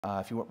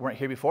If you weren't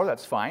here before,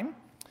 that's fine.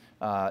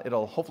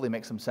 It'll hopefully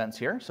make some sense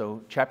here.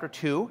 So chapter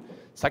 2,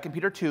 2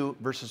 Peter 2,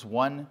 verses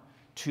 1,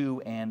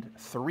 2, and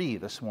 3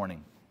 this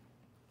morning.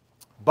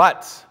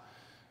 But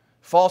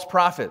false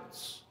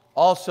prophets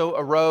also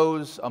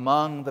arose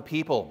among the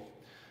people,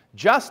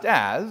 just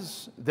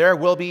as there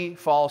will be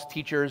false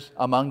teachers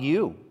among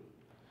you,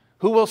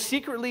 who will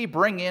secretly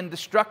bring in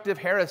destructive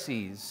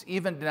heresies,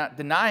 even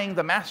denying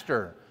the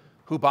master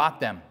who bought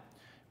them,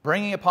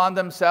 bringing upon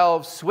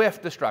themselves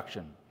swift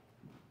destruction.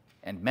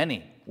 And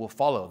many will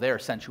follow their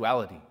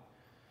sensuality.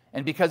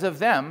 And because of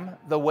them,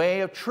 the way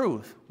of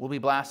truth will be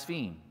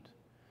blasphemed.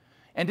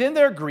 And in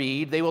their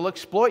greed, they will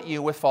exploit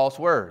you with false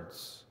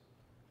words.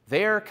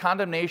 Their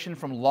condemnation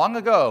from long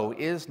ago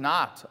is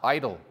not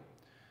idle,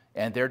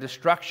 and their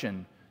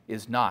destruction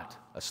is not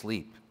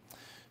asleep.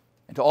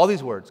 And to all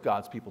these words,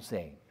 God's people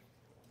say,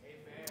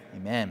 Amen.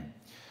 Amen.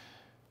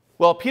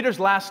 Well, Peter's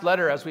last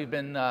letter, as we've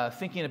been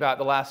thinking about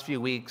the last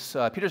few weeks,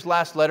 Peter's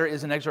last letter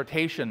is an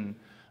exhortation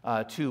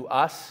to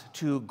us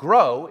to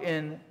grow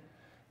in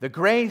the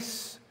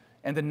grace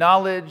and the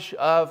knowledge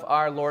of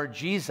our Lord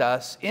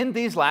Jesus in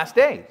these last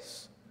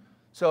days.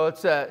 So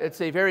it's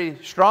a very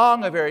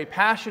strong, a very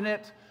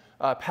passionate,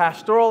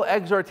 pastoral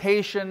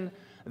exhortation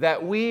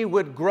that we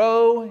would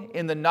grow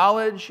in the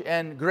knowledge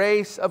and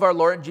grace of our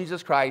Lord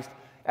Jesus Christ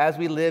as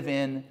we live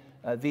in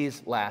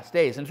these last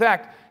days. In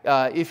fact,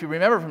 if you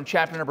remember from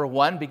chapter number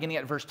 1, beginning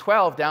at verse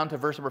 12 down to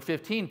verse number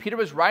 15, Peter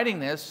was writing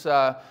this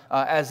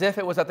as if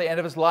it was at the end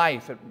of his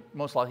life. It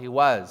most likely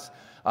was.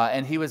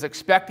 And he was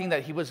expecting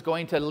that he was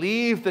going to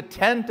leave the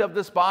tent of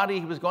this body.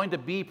 He was going to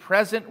be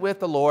present with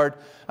the Lord,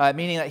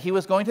 meaning that he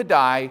was going to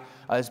die.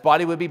 His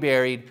body would be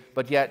buried,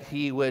 but yet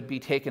he would be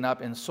taken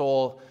up in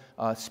soul,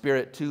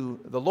 spirit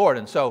to the Lord.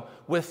 And so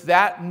with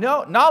that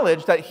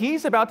knowledge that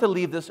he's about to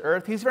leave this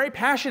earth, he's very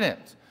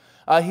passionate.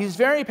 He's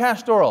very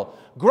pastoral.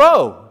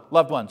 Grow,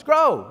 loved ones,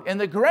 grow in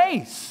the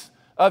grace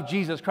of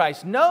Jesus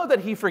Christ. Know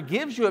that he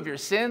forgives you of your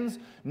sins.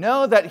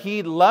 Know that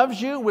he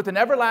loves you with an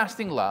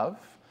everlasting love.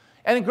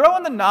 And grow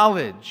in the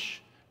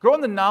knowledge. Grow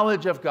in the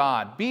knowledge of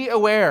God. Be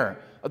aware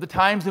of the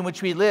times in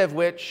which we live,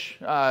 which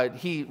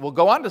he will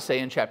go on to say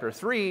in chapter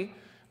 3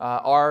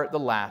 are the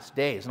last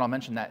days. And I'll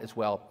mention that as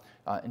well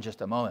in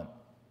just a moment.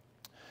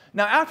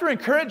 Now, after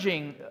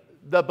encouraging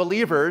the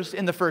believers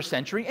in the first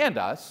century and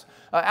us,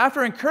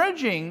 after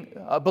encouraging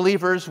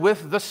believers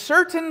with the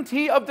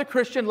certainty of the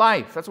Christian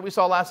life, that's what we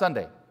saw last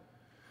Sunday,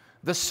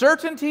 the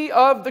certainty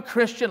of the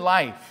Christian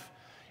life,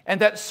 and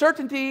that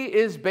certainty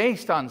is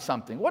based on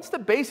something. What's the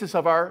basis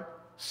of our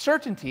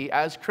certainty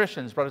as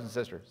Christians, brothers and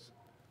sisters?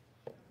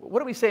 What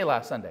did we say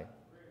last Sunday?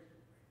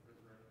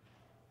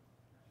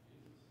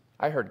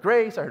 I heard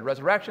grace, I heard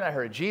resurrection, I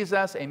heard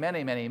Jesus, amen,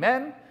 amen,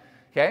 amen.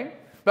 Okay?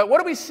 But what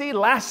do we see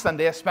last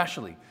Sunday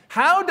especially?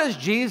 How does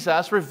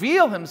Jesus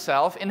reveal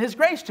himself in his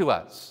grace to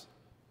us?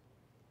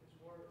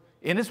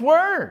 In his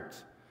word.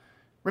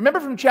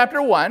 Remember from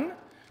chapter 1,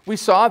 we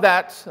saw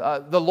that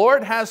the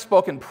Lord has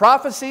spoken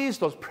prophecies.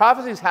 Those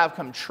prophecies have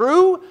come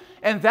true,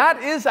 and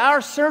that is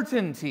our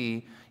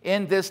certainty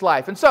in this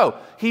life. And so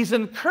he's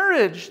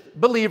encouraged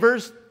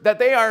believers that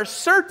they are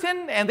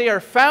certain and they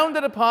are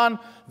founded upon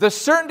the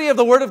certainty of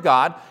the Word of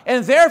God,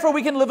 and therefore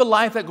we can live a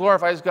life that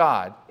glorifies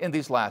God in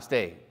these last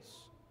days.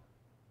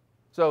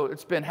 So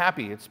it's been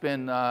happy. It's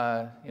been,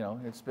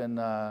 it's been,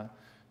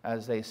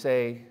 as they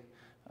say,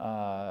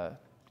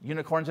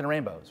 unicorns and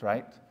rainbows,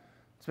 right?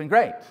 It's been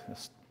great.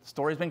 The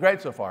story's been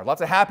great so far.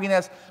 Lots of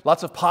happiness,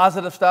 lots of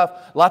positive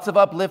stuff, lots of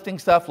uplifting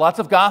stuff, lots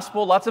of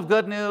gospel, lots of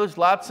good news,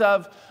 lots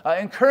of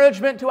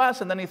encouragement to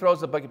us, and then he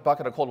throws a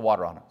bucket of cold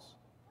water on us.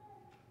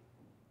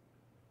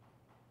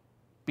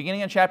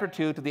 Beginning in chapter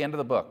 2 to the end of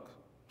the book.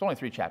 It's only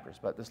 3 chapters,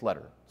 but this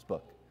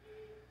book.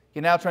 He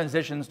now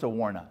transitions to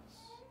warn us.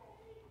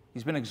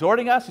 He's been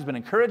exhorting us, he's been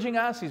encouraging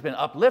us, he's been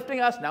uplifting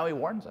us, now he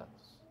warns us.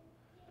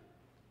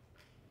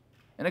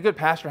 And a good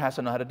pastor has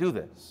to know how to do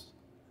this.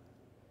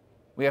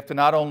 We have to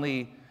not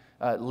only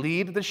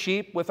lead the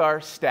sheep with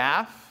our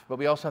staff, but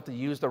we also have to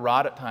use the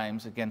rod at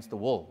times against the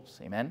wolves.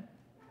 Amen?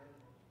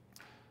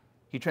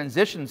 He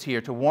transitions here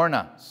to warn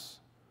us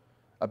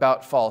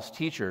about false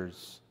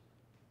teachers,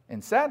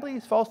 and sadly,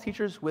 false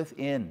teachers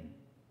within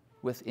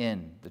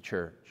the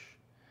church.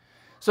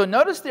 So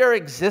notice their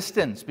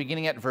existence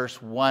beginning at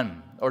verse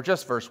 1, or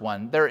just verse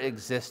 1, their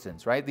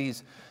existence, right?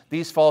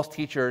 These false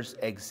teachers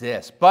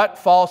exist. But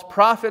false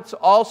prophets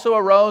also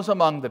arose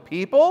among the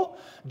people,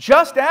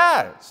 just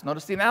as,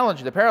 notice the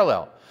analogy, the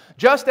parallel,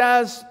 just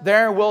as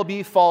there will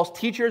be false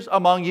teachers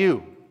among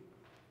you.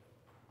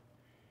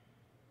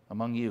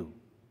 Among you.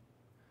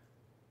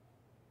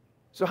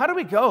 So how do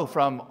we go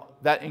from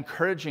that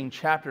encouraging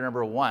chapter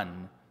number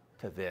 1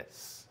 to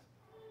this?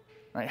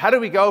 Right? How do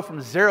we go from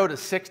 0 to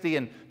 60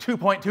 in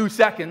 2.2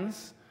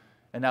 seconds,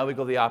 and now we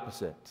go the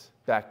opposite,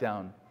 back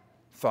down,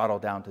 throttle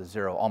down to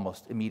 0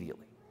 almost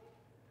immediately?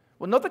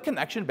 Well, note the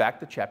connection back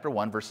to chapter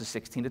 1, verses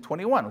 16 to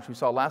 21, which we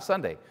saw last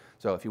Sunday.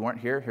 So if you weren't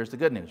here, here's the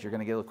good news. You're going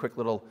to get a quick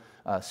little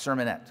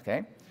sermonette,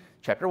 okay?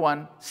 Chapter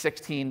 1,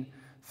 16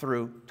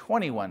 through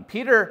 21.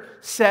 Peter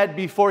said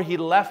before he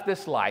left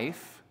this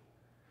life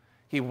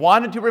He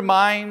wanted to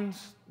remind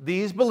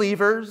these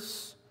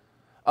believers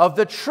of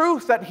the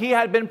truth that he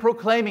had been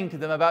proclaiming to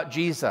them about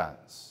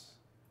Jesus.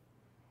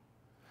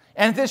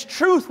 And this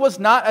truth was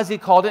not, as he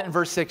called it in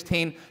verse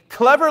 16,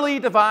 cleverly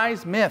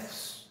devised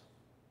myths.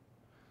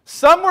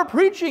 Some were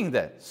preaching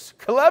this,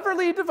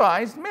 cleverly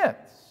devised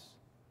myths.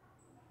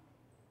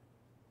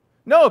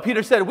 No,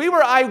 Peter said, we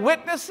were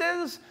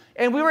eyewitnesses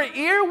and we were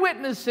ear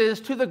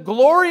witnesses to the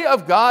glory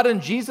of God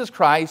and Jesus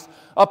Christ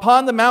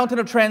upon the mountain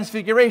of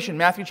transfiguration,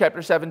 Matthew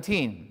chapter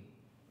 17.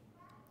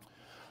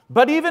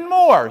 But even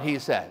more, he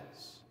says,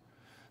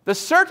 the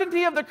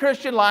certainty of the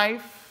Christian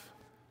life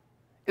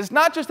is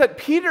not just that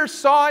Peter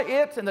saw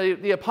it and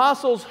the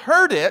apostles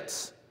heard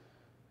it,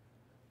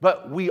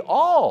 but we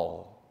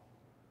all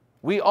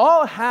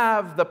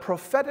have the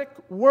prophetic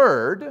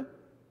word,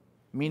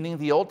 meaning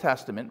the Old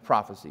Testament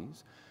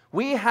prophecies.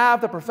 We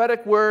have the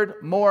prophetic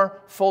word more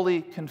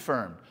fully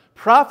confirmed.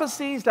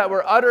 Prophecies that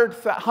were uttered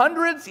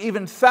hundreds,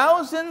 even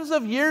thousands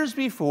of years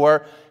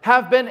before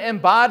have been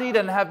embodied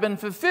and have been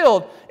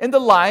fulfilled in the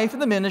life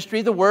and the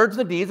ministry, the words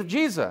and the deeds of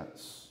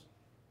Jesus.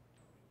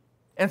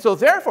 And so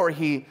therefore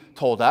he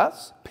told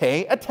us,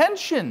 pay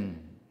attention.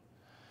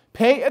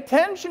 Pay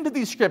attention to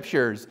these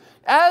scriptures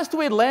as to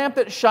a lamp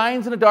that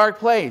shines in a dark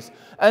place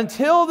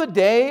until the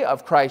day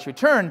of Christ's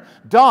return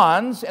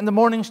dawns and the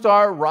morning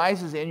star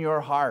rises in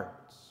your hearts.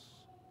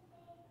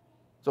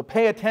 So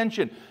pay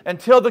attention.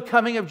 Until the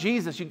coming of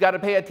Jesus, you've got to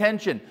pay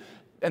attention.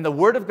 And the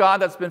Word of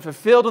God that's been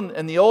fulfilled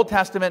in the Old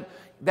Testament,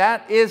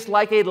 that is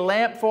like a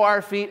lamp for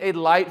our feet, a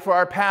light for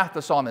our path,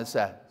 the psalmist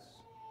says.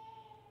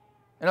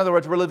 In other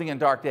words, we're living in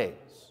dark days.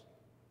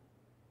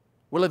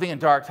 We're living in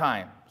dark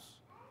times.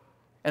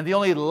 And the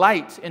only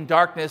light in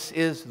darkness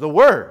is the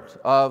Word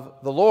of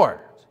the Lord.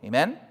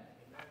 Amen?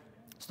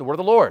 It's the Word of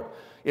the Lord.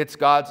 It's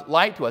God's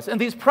light to us. And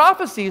these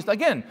prophecies,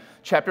 again,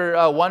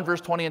 chapter 1,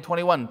 verse 20 and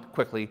 21,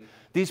 quickly.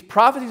 These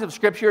prophecies of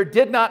Scripture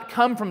did not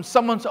come from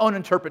someone's own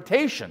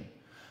interpretation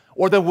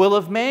or the will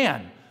of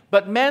man,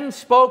 but men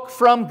spoke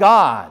from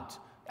God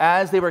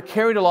as they were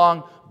carried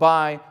along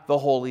by the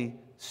Holy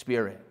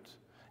Spirit.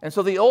 And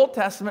so the Old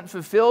Testament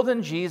fulfilled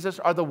in Jesus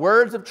are the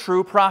words of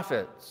true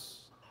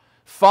prophets.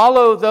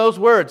 Follow those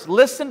words.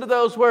 Listen to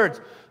those words.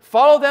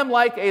 Follow them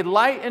like a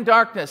light in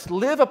darkness.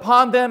 Live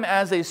upon them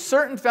as a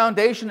certain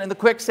foundation in the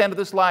quicksand of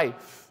this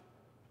life.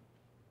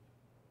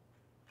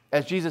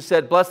 As Jesus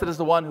said, blessed is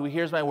the one who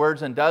hears my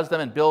words and does them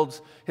and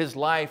builds his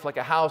life like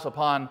a house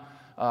upon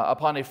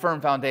a firm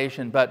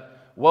foundation.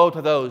 But woe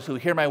to those who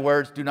hear my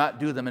words, do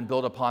not do them, and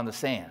build upon the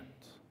sand.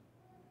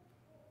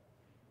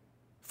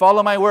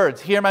 Follow my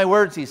words, hear my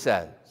words, he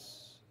says.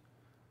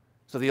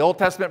 So the Old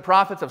Testament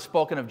prophets have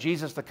spoken of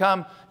Jesus to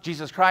come.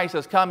 Jesus Christ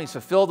has come. He's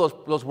fulfilled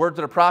those words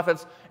of the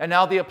prophets. And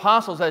now the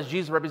apostles, as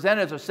Jesus'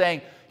 representatives, are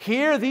saying,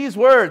 hear these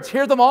words,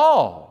 hear them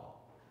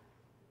all.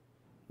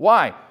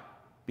 Why?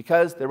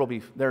 Because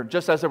there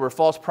just as there were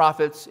false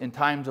prophets in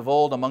times of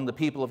old among the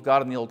people of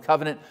God in the Old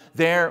Covenant,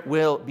 there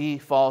will be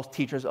false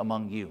teachers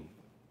among you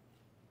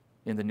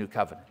in the New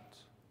Covenant.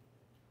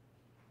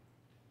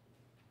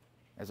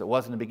 As it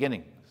was in the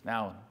beginning, as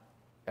now and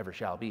ever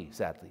shall be,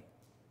 sadly.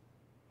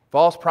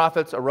 False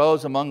prophets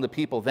arose among the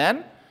people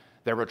then.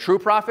 There were true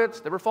prophets,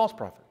 there were false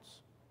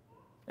prophets.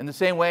 In the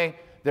same way,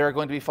 there are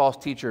going to be false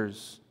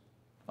teachers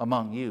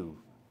among you,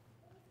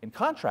 in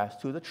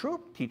contrast to the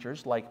true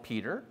teachers like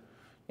Peter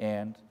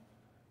and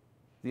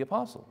the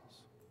apostles.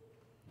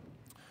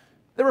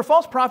 There were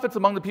false prophets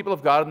among the people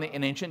of God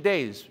in ancient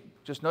days.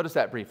 Just notice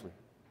that briefly.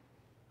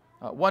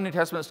 One New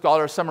Testament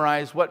scholar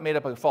summarized what made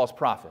up a false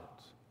prophet.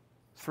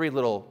 3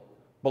 little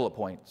bullet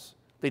points.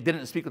 They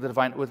didn't speak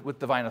with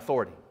divine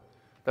authority.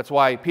 That's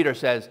why Peter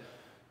says,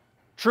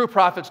 true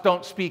prophets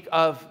don't speak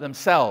of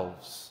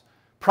themselves.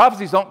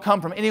 Prophecies don't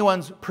come from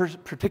anyone's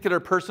particular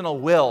personal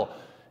will.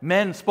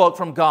 Men spoke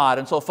from God,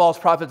 and so false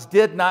prophets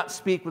did not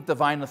speak with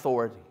divine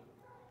authority.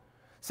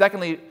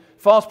 Secondly,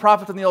 false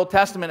prophets in the Old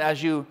Testament,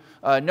 as you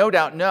no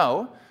doubt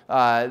know,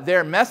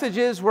 their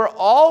messages were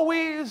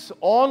always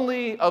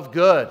only of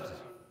good.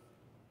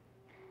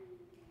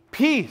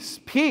 Peace,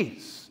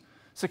 peace.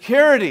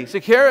 Security,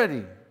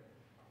 security.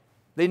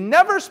 They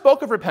never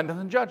spoke of repentance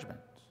and judgment.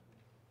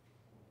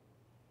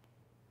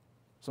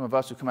 Some of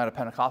us who come out of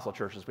Pentecostal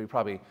churches, we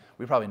probably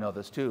know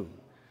this too.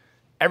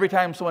 Every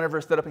time someone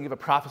ever stood up and gave a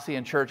prophecy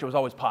in church, it was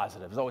always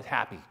positive. It was always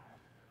happy.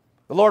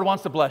 The Lord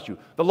wants to bless you.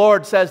 The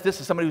Lord says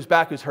this is somebody whose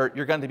back is hurt.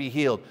 You're going to be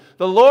healed.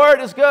 The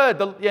Lord is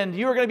good, and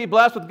you are going to be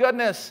blessed with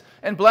goodness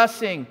and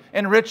blessing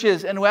and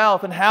riches and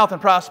wealth and health and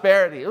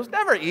prosperity. It was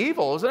never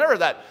evil. It was never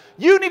that.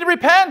 You need to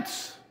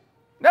repent.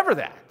 Never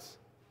that.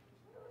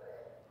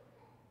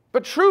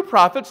 But true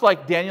prophets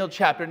like Daniel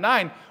chapter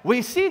 9,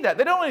 we see that.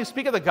 They don't only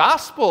speak of the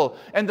gospel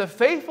and the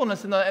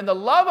faithfulness and the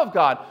love of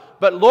God,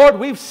 but Lord,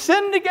 we've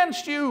sinned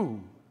against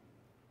you.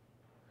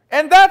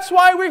 And that's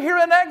why we're here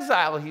in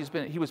exile.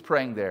 He was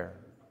praying there.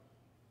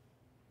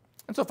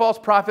 And so false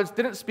prophets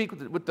didn't speak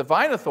with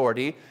divine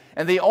authority,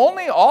 and they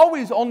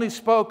always only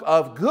spoke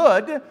of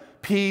good,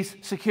 peace,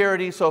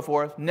 security, so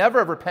forth,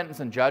 never of repentance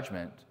and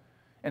judgment.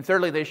 And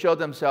thirdly, they showed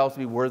themselves to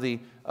be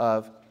worthy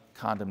of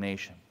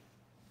condemnation.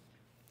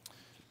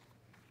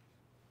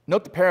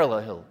 Note the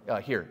parallel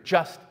here,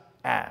 just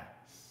as.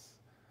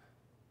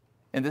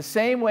 In the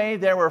same way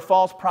there were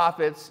false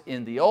prophets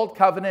in the Old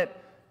Covenant,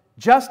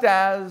 just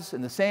as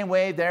in the same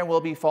way there will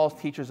be false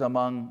teachers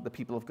among the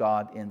people of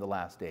God in the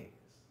last days.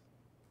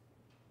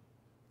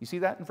 You see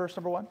that in verse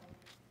number 1?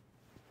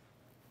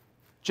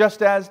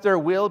 Just as there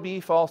will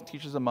be false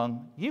teachers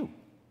among you.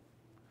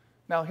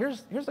 Now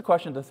here's the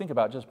question to think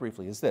about just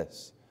briefly, is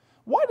this.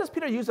 Why does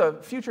Peter use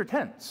a future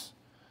tense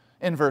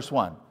in verse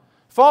 1?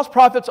 False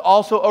prophets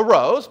also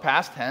arose,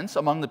 past tense,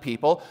 among the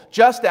people,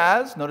 just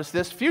as, notice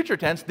this, future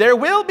tense, there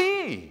will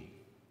be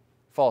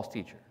false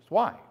teachers.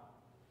 Why?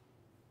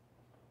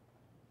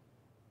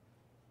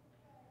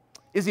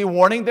 Is he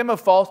warning them of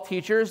false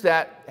teachers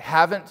that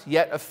haven't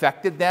yet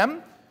affected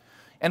them?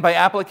 And by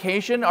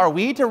application, are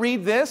we to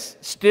read this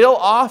still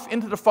off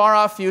into the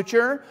far-off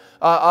future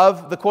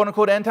of the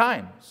quote-unquote end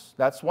times?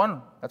 That's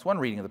one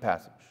reading of the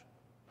passage.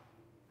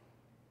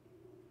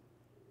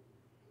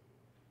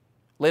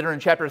 Later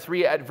in chapter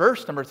 3, at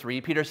verse number 3,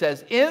 Peter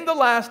says, in the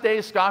last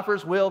days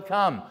scoffers will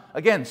come.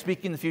 Again,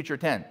 speaking the future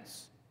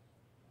tense.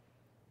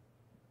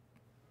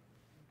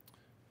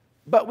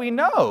 But we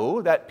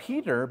know that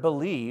Peter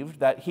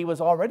believed that he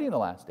was already in the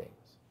last days.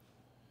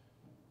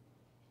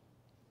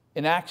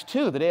 In Acts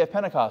 2, the day of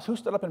Pentecost, who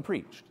stood up and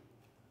preached?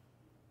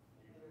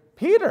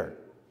 Peter.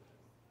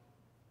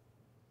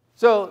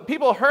 So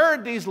people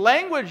heard these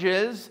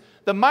languages,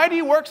 the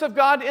mighty works of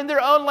God in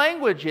their own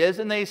languages,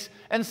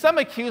 and some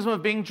accuse them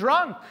of being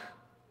drunk.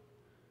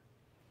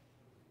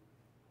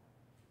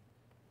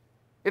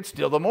 It's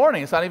still the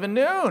morning, it's not even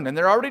noon, and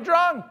they're already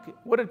drunk.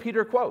 What did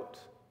Peter quote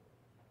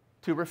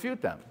to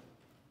refute them?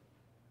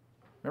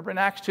 Remember in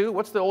Acts 2,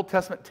 what's the Old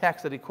Testament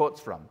text that he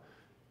quotes from?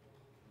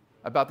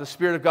 About the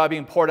Spirit of God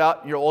being poured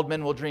out, your old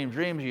men will dream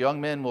dreams, your young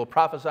men will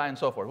prophesy, and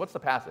so forth. What's the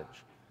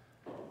passage?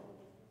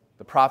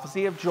 The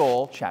prophecy of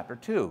Joel, chapter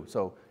 2.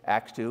 So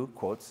Acts 2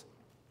 quotes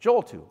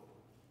Joel 2.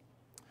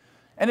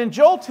 And in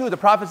Joel 2, the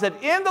prophet said,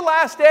 in the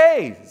last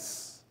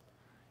days,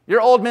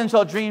 your old men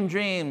shall dream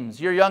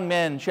dreams, your young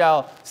men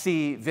shall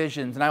see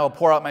visions, and I will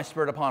pour out my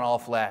Spirit upon all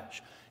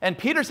flesh. And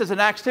Peter says in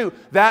Acts 2,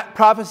 that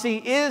prophecy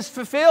is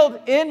fulfilled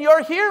in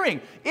your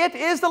hearing. It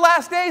is the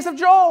last days of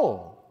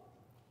Joel.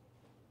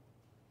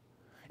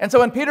 And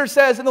so when Peter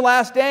says in the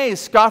last days,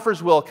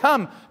 scoffers will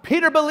come,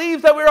 Peter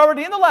believes that we're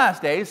already in the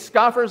last days.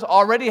 Scoffers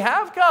already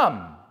have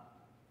come.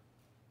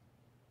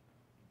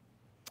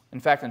 In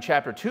fact, in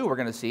chapter 2, we're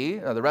going to see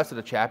the rest of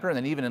the chapter, and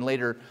then even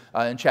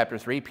in chapter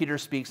 3, Peter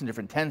speaks in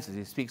different tenses.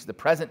 He speaks the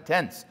present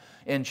tense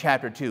in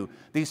chapter 2.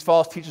 These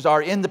false teachers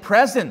are in the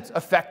present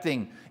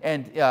affecting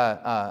and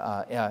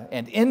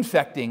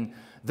infecting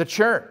the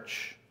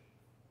church.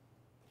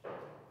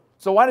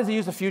 So why does he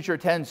use the future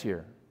tense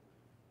here?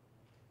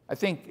 I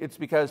think it's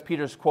because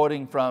Peter's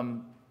quoting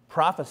from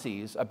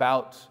prophecies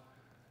about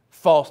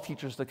false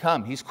teachers to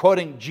come. He's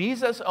quoting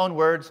Jesus' own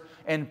words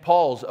and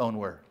Paul's own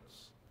words.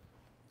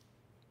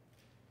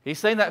 He's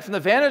saying that from the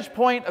vantage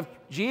point of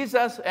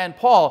Jesus and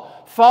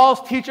Paul,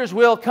 false teachers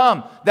will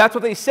come. That's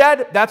what they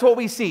said. That's what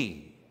we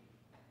see.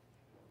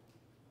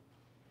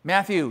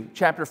 Matthew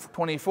chapter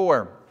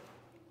 24.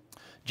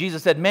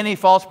 Jesus said, many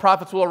false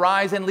prophets will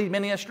arise and lead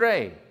many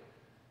astray.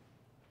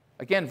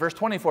 Again, verse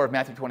 24 of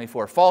Matthew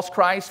 24. False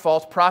Christs,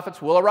 false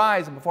prophets will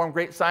arise and perform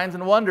great signs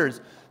and wonders,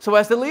 so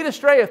as to lead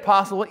astray, if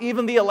possible,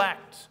 even the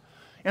elect.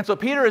 And so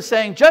Peter is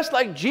saying, just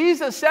like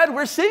Jesus said,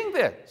 we're seeing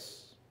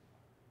this.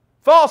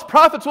 False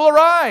prophets will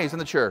arise in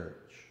the church.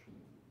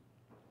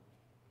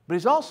 But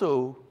he's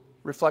also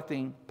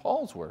reflecting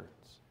Paul's words.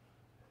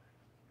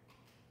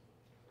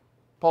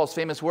 Paul's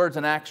famous words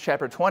in Acts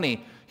chapter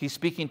 20, he's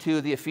speaking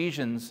to the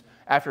Ephesians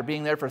after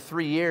being there for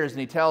 3 years, and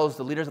he tells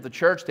the leaders of the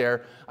church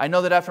there, I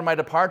know that after my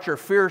departure,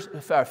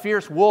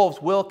 fierce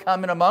wolves will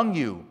come in among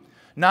you,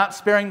 not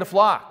sparing the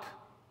flock.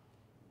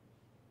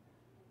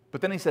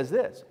 But then he says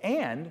this,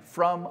 and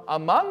from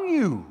among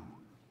you,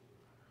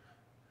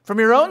 from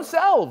your own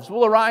selves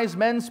will arise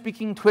men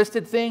speaking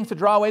twisted things to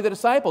draw away the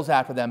disciples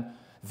after them.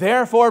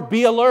 Therefore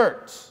be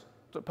alert.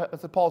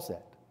 That's what Paul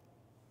said.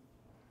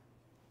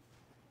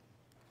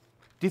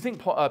 Do you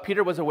think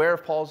Peter was aware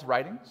of Paul's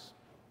writings?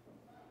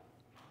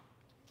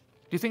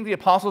 Do you think the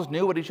apostles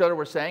knew what each other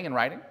were saying and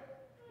writing?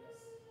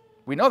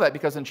 We know that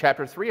because in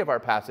chapter 3 of our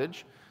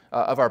passage,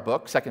 of our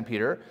book, 2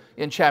 Peter,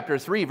 in chapter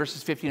 3,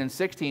 verses 15 and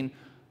 16,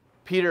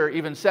 Peter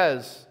even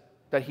says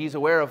that he's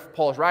aware of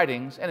Paul's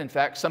writings, and in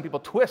fact, some people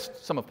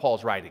twist some of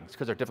Paul's writings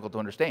because they're difficult to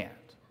understand.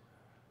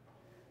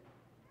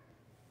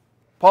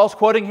 Paul's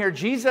quoting here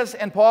Jesus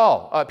and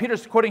Paul.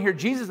 Peter's quoting here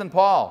Jesus and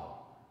Paul.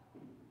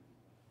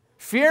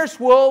 Fierce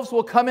wolves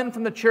will come into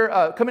the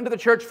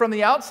church from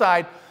the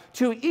outside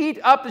to eat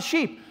up the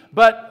sheep.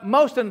 But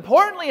most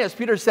importantly, as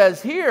Peter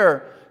says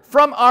here,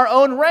 from our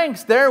own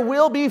ranks, there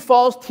will be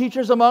false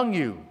teachers among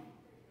you.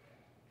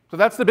 So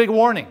that's the big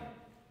warning.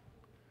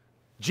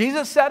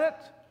 Jesus said it,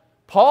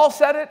 Paul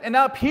said it, and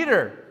now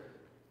Peter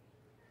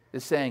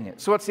is saying it.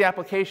 So what's the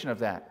application of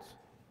that?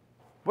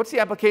 What's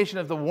the application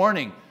of the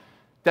warning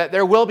that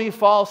there will be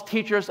false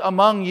teachers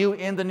among you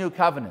in the new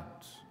covenant?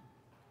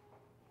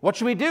 What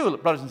should we do,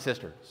 brothers and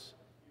sisters?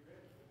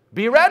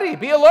 Be ready,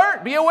 be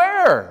alert, be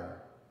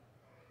aware.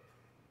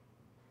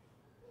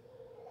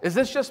 Is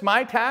this just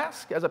my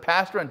task as a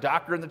pastor and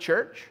doctor in the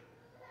church?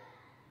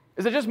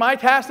 Is it just my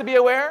task to be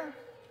aware?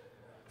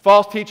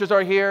 False teachers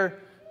are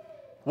here.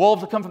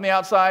 Wolves have come from the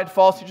outside.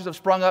 False teachers have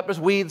sprung up. There's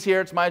weeds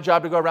here. It's my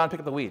job to go around and pick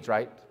up the weeds,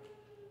 right?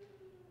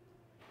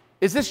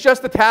 Is this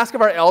just the task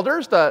of our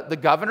elders, the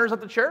governors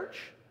of the church?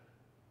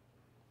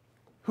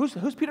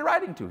 Who's Peter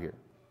writing to here?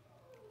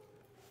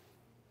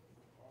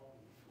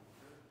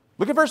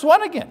 Look at verse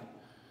 1 again.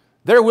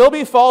 There will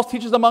be false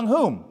teachers among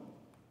whom?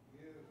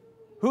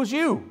 Who's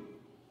you?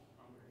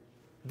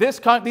 These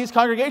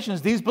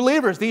congregations, these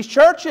believers, these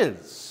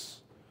churches.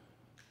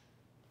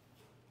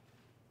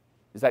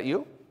 Is that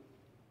you?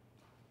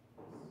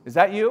 Is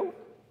that you?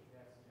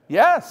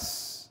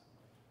 Yes.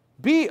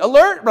 Be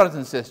alert, brothers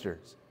and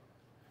sisters.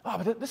 Oh,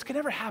 but this could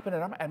never happen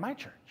at my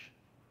church.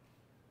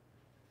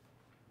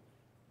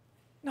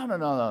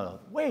 No.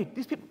 Wait,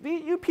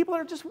 you people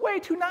are just way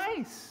too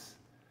nice.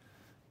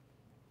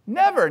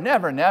 Never.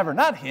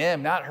 Not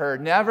him, not her,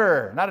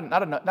 never. Not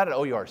at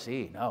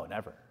OURC. No,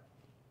 never.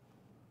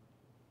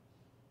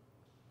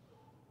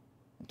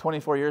 In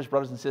 24 years,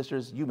 brothers and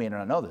sisters, you may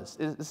not know this.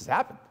 This has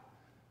happened.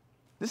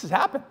 This has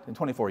happened in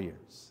 24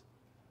 years.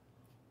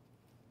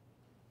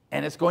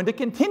 And it's going to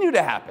continue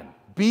to happen.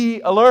 Be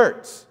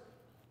alert.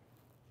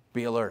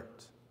 Be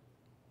alert.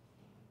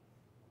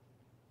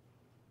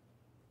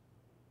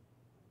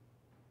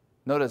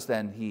 Notice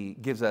then he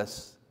gives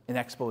us an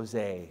expose,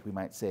 we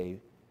might say,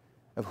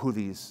 of who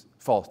these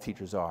false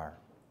teachers are.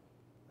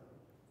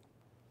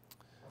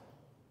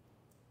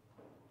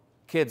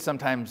 Kids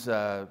sometimes,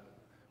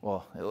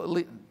 well,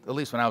 at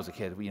least when I was a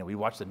kid, we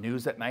watched the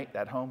news at night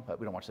at home,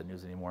 but we don't watch the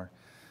news anymore.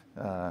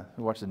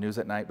 We watched the news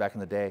at night back in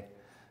the day.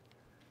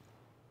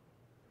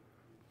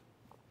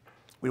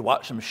 We'd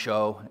watch some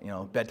show,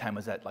 bedtime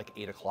was at like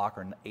 8 o'clock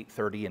or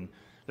 8:30, and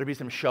there'd be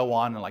some show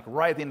on, and like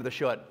right at the end of the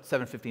show at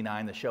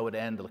 7:59, the show would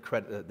end,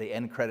 the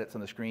end credits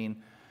on the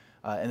screen,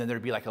 and then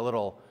there'd be like a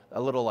little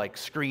like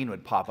screen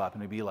would pop up,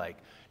 and it'd be like,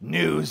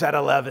 news at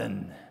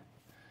 11,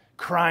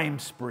 crime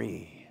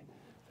spree,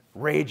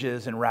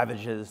 rages and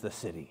ravages the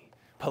city.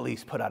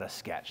 Police put out a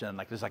sketch, and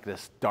then there's like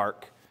this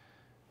dark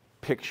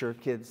picture,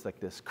 kids,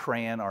 like this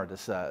crayon or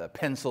this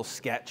pencil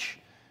sketch,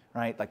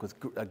 right? Like with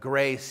a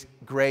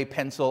gray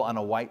pencil on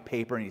a white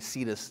paper, and you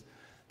see this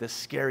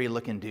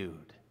scary-looking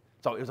dude.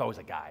 So it was always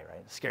a guy,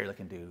 right? A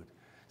scary-looking dude.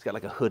 He's got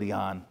like a hoodie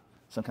on,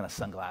 some kind of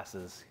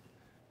sunglasses.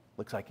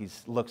 Looks like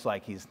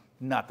he's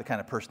not the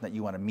kind of person that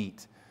you want to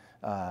meet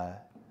on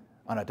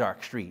a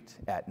dark street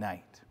at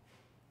night.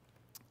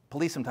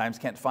 Police sometimes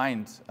can't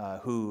find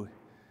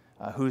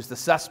who's the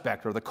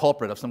suspect or the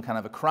culprit of some kind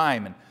of a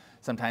crime, and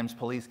sometimes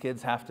police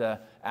kids have to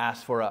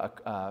ask for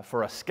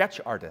a sketch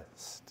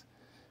artist.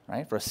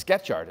 Right? For a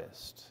sketch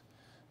artist.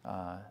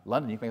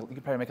 London, you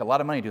could probably make a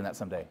lot of money doing that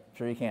someday.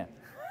 Sure you can.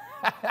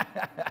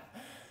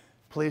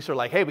 Police are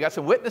like, hey, we got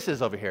some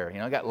witnesses over here.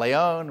 We got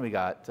Leon, we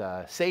got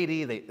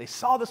Sadie. They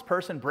saw this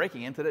person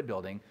breaking into that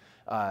building.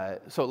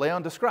 So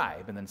Leon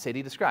described, and then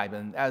Sadie described.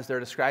 And as they're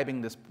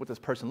describing what this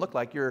person looked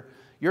like,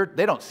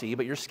 they don't see,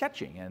 but you're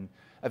sketching. And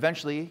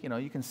eventually,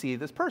 you can see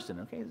this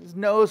person. Okay, his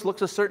nose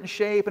looks a certain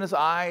shape, and his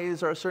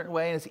eyes are a certain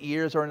way, and his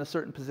ears are in a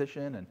certain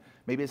position, and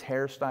maybe his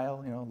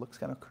hairstyle, looks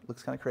kind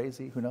of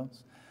crazy. Who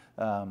knows?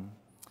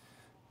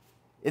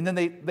 And then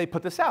they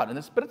put this out,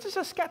 but it's just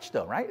a sketch,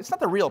 though, right? It's not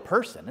the real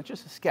person. It's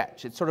just a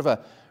sketch. It's sort of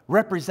a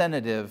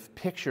representative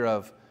picture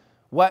of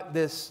what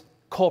this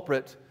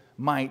culprit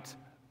might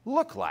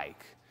look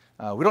like.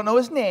 We don't know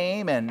his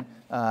name, and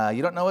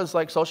you don't know his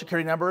social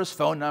security number, his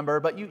phone number,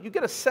 but you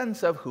get a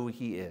sense of who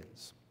he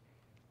is.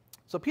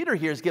 So Peter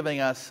here is giving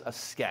us a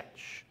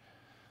sketch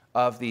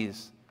of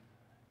these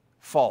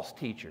false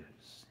teachers,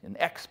 an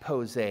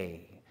expose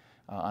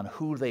on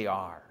who they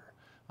are,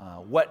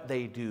 what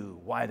they do,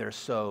 why they're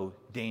so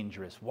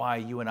dangerous, why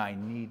you and I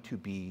need to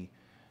be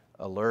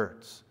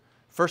alert.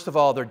 First of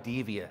all, they're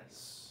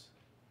devious.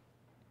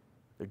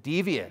 They're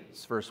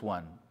devious, verse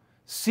 1,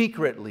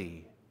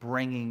 secretly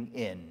bringing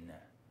in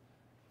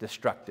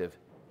destructive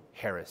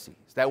heresies.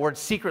 That word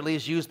secretly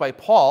is used by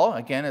Paul.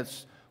 Again,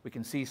 we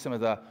can see some of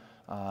the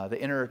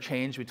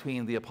interchange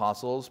between the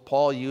apostles.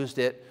 Paul used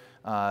it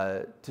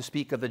to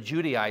speak of the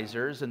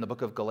Judaizers in the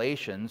book of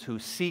Galatians who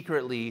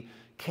secretly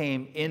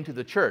came into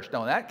the church.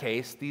 Now, in that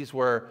case, these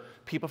were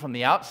people from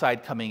the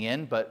outside coming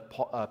in,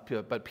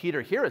 but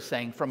Peter here is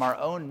saying from our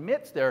own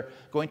midst, they're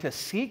going to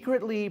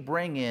secretly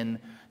bring in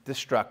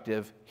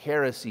destructive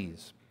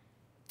heresies.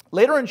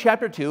 Later in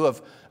chapter 2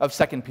 of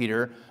 2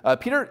 Peter,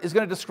 Peter is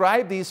going to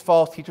describe these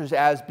false teachers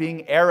as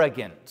being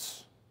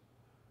arrogant.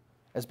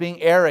 As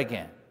being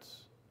arrogant.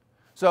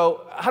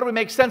 So how do we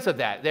make sense of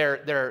that?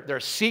 They're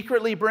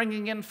secretly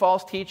bringing in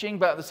false teaching,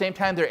 but at the same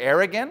time they're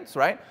arrogant,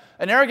 right?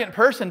 An arrogant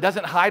person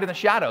doesn't hide in the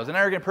shadows. An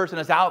arrogant person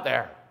is out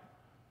there.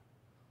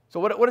 So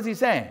what is he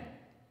saying?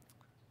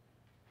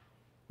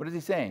 What is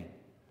he saying?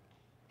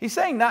 He's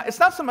saying it's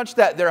not so much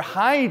that they're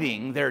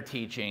hiding their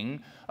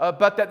teaching,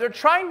 but that they're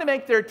trying to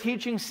make their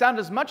teaching sound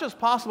as much as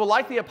possible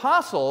like the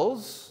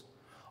apostles,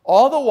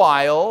 all the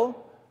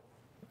while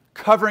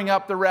covering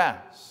up the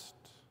rest.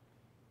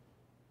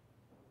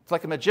 It's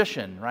like a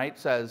magician, right?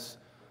 Says,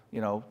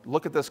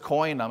 look at this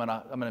coin. I'm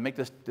gonna make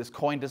this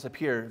coin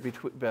disappear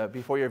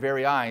before your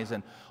very eyes.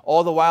 And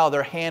all the while,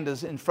 their hand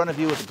is in front of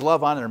you with a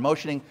glove on, and they're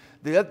motioning.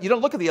 You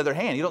don't look at the other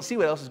hand. You don't see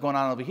what else is going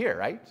on over here,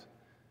 right?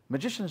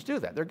 Magicians do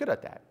that. They're good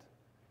at that.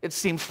 It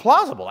seems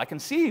plausible. I can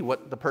see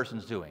what the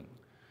person's doing.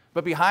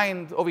 But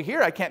behind over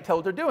here, I can't tell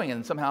what they're doing.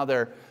 And somehow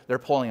they're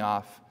pulling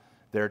off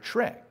their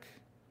trick,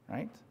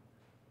 right?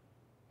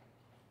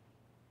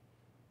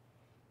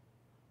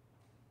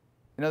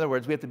 In other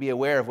words, we have to be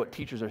aware of what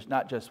teachers are,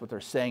 not just what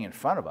they're saying in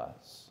front of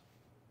us,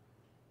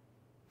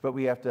 but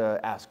we have to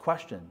ask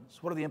questions.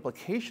 What are the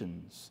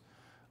implications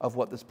of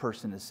what this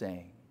person is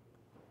saying?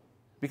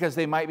 Because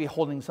they might be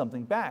holding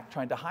something back,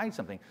 trying to hide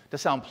something. To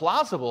sound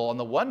plausible on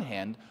the one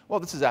hand, well,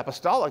 this is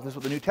apostolic, this is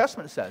what the New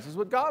Testament says, this is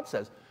what God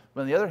says.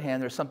 But on the other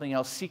hand, there's something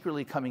else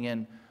secretly coming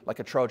in like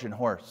a Trojan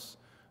horse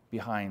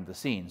behind the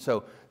scenes.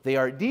 So they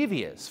are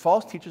devious.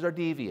 False teachers are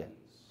devious.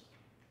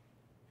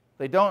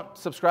 They don't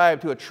subscribe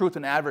to a truth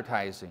in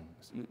advertising.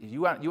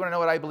 You want to know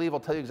what I believe? I'll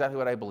tell you exactly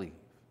what I believe.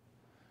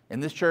 In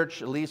this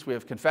church, at least, we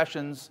have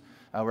confessions.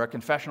 We're a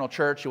confessional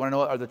church. You want to know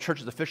what are the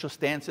church's official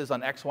stances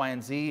on X, Y,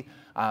 and Z?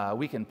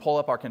 We can pull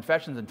up our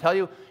confessions and tell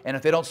you. And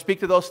if they don't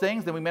speak to those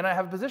things, then we may not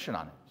have a position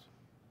on it.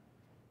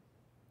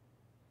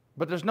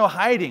 But there's no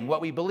hiding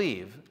what we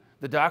believe,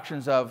 the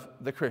doctrines of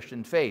the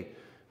Christian faith.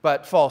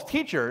 But false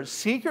teachers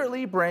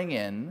secretly bring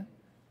in,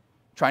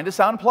 trying to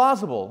sound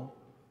plausible,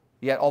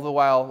 yet all the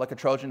while, like a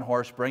Trojan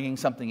horse, bringing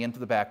something into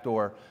the back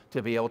door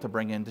to be able to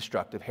bring in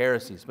destructive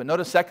heresies. But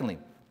notice, secondly,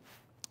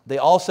 they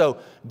also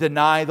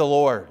deny the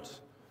Lord.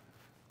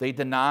 They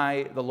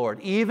deny the Lord,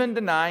 even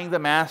denying the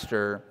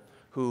master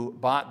who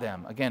bought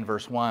them. Again,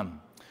 verse 1.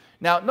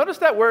 Now, notice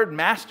that word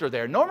master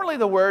there. Normally,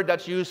 the word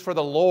that's used for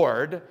the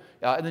Lord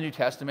in the New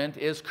Testament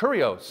is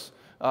kurios,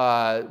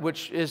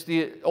 which is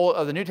the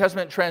New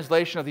Testament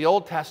translation of the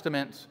Old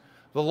Testament,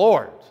 the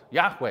Lord,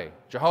 Yahweh,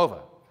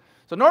 Jehovah.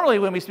 So normally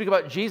when we speak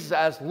about Jesus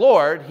as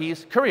Lord,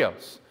 he's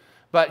kurios.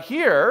 But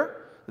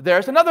here,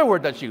 there's another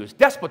word that's used,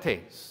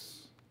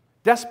 despotes.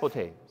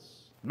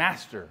 Despotes,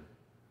 master.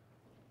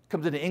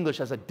 Comes into English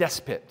as a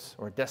despot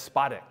or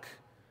despotic,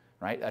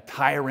 right? A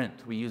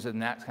tyrant. We use it in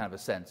that kind of a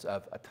sense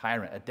of a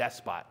tyrant, a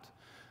despot,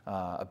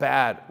 a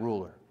bad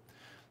ruler.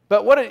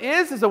 But what it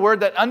is a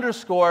word that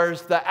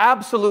underscores the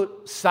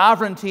absolute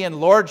sovereignty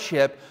and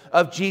lordship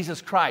of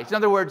Jesus Christ. In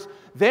other words,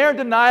 their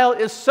denial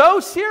is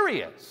so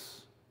serious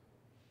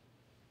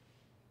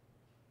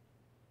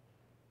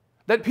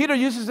that Peter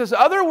uses this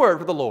other word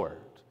for the Lord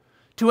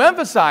to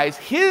emphasize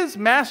his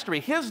mastery,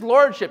 his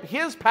lordship,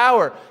 his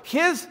power,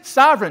 his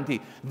sovereignty.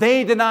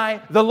 They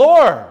deny the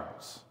Lord,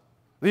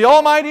 the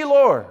Almighty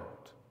Lord,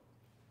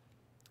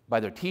 by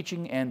their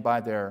teaching and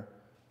by their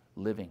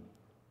living.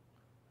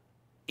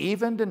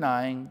 Even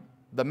denying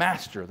the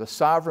Master, the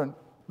sovereign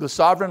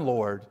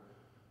Lord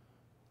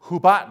who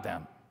bought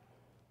them.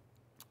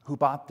 Who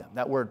bought them.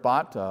 That word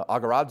bought,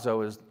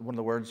 agorazo, is one of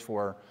the words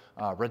for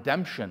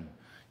redemption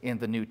in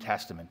the New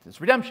Testament.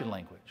 It's redemption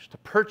language, to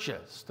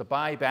purchase, to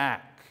buy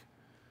back.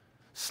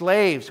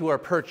 Slaves who are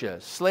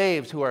purchased,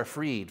 slaves who are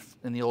freed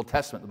in the Old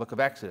Testament, the book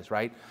of Exodus,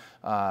 right?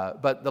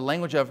 But the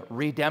language of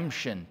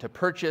redemption, to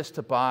purchase,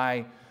 to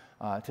buy,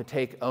 to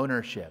take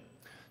ownership.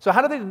 So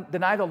how do they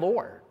deny the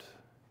Lord?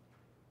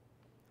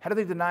 How do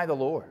they deny the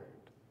Lord?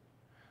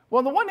 Well,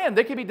 on the one hand,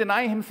 they could be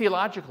denying him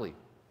theologically.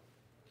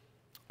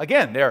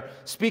 Again, they're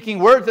speaking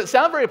words that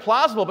sound very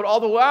plausible, but all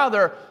the while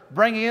they're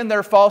bringing in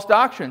their false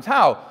doctrines.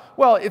 How?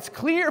 Well, it's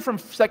clear from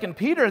 2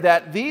 Peter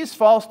that these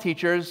false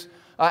teachers,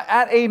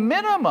 at a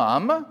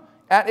minimum,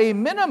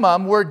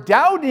 were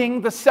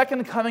doubting the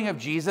second coming of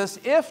Jesus,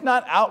 if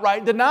not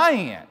outright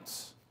denying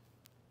it.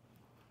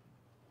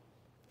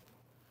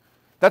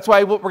 That's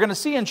why what we're going to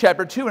see in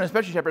chapter 2 and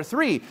especially chapter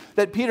 3,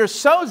 that Peter's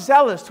so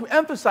zealous to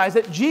emphasize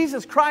that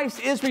Jesus Christ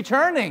is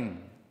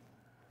returning.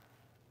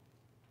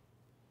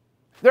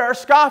 There are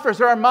scoffers,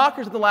 there are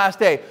mockers in the last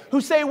day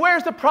who say,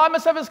 where's the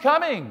promise of his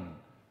coming?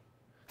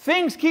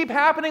 Things keep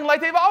happening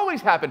like they've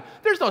always happened.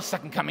 There's no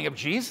second coming of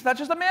Jesus. That's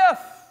just a myth.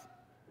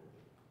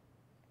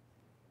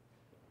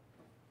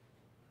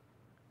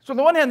 So on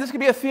the one hand, this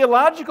could be a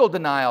theological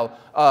denial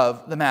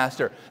of the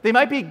Master. They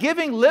might be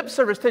giving lip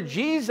service to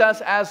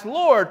Jesus as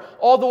Lord,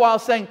 all the while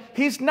saying,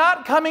 he's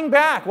not coming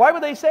back. Why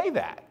would they say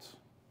that?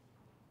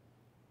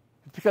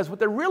 Because what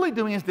they're really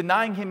doing is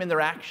denying him in their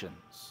actions.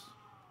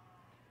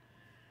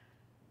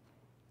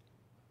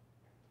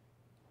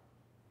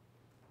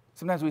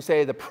 Sometimes we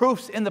say the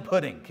proof's in the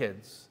pudding,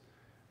 kids.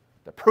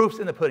 The proof's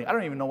in the pudding. I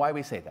don't even know why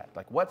we say that.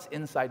 Like, what's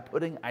inside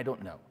pudding? I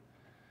don't know.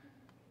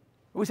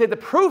 We say the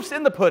proof's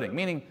in the pudding,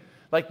 meaning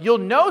like you'll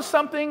know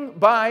something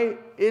by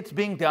it's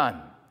being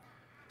done.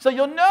 So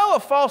you'll know a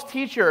false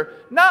teacher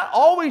not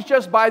always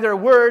just by their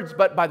words,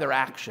 but by their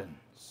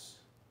actions.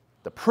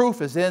 The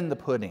proof is in the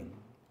pudding.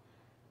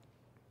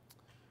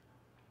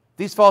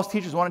 These false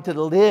teachers wanted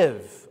to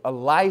live a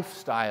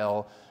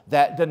lifestyle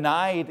that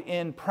denied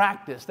in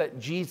practice that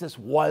Jesus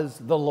was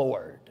the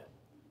Lord.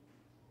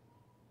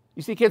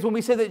 You see, kids, when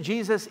we say that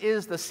Jesus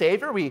is the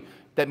Savior, we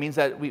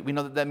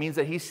know that means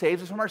that he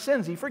saves us from our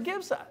sins. He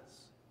forgives us.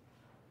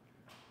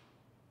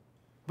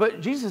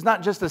 But Jesus is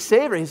not just the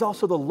Savior, he's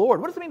also the Lord.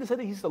 What does it mean to say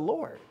that he's the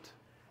Lord?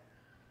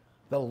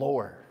 The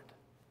Lord.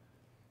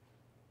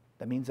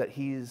 That means that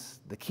he's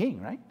the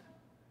king, right?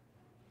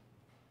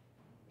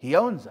 He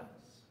owns us.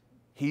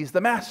 He's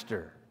the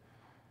master.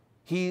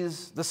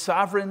 He's the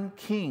sovereign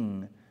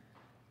king.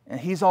 And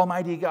he's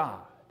Almighty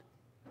God.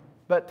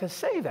 But to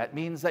say that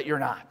means that you're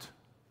not.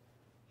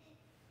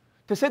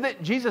 To say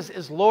that Jesus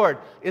is Lord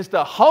is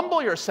to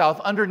humble yourself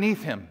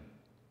underneath him.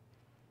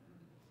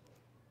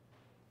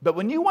 But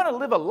when you want to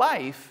live a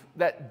life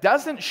that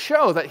doesn't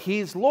show that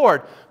he's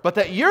Lord, but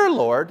that you're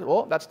Lord,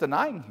 well, that's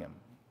denying him,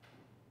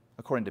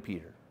 according to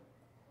Peter.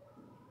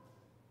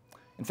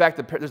 In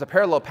fact, there's a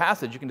parallel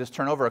passage. You can just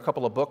turn over a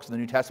couple of books in the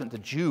New Testament to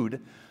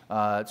Jude.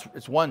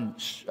 It's one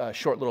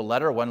short little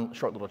letter, one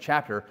short little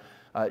chapter.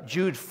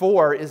 Jude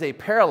 4 is a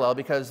parallel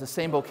because the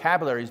same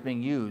vocabulary is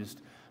being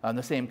used in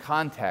the same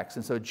context.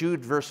 And so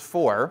Jude verse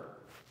 4,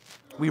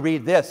 we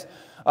read this,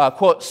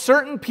 quote,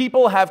 certain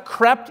people have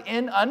crept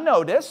in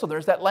unnoticed. So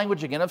there's that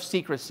language again of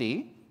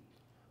secrecy.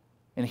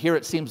 And here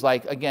it seems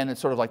like, again, it's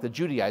sort of like the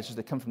Judaizers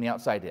that come from the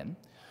outside in.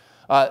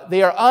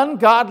 They are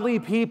ungodly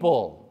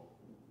people.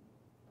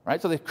 Right?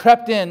 So they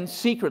crept in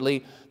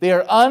secretly. They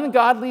are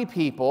ungodly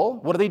people.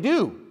 What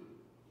do?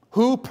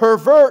 Who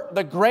pervert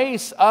the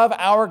grace of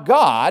our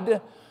God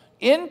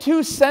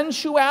into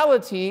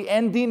sensuality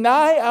and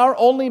deny our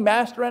only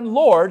Master and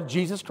Lord,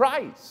 Jesus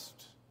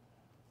Christ.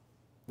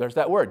 There's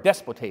that word,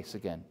 despotes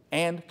again,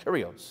 and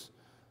kurios.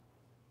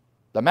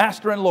 The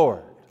Master and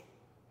Lord,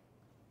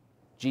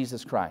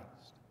 Jesus Christ.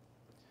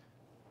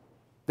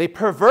 They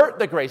pervert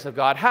the grace of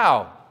God.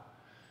 How?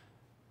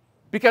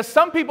 Because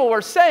some people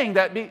were saying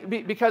that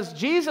because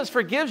Jesus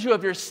forgives you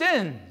of your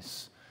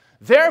sins,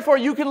 therefore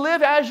you can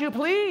live as you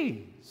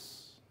please.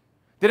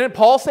 Didn't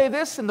Paul say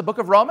this in the book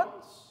of Romans?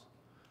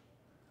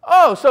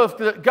 Oh, so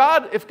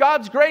if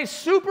God's grace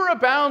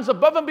superabounds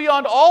above and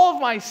beyond all of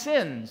my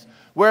sins,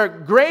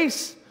 where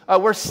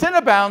sin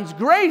abounds,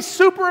 grace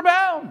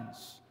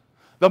superabounds.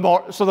 The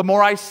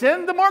more I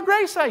sin, the more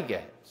grace I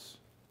get.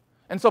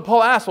 And so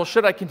Paul asks, well,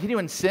 should I continue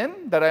in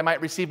sin that I might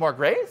receive more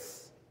grace?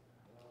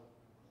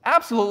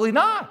 Absolutely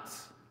not.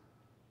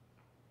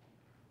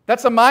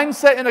 That's a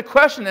mindset and a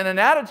question and an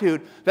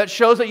attitude that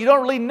shows that you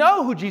don't really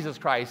know who Jesus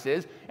Christ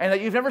is and that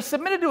you've never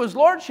submitted to his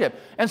lordship.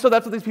 And so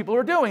that's what these people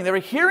are doing. They were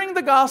hearing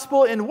the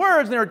gospel in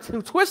words and they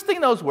were twisting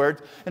those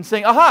words and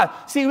saying,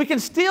 aha, see, we can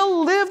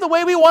still live the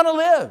way we want to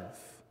live.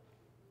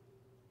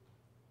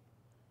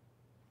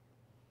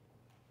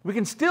 We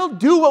can still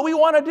do what we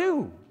want to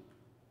do.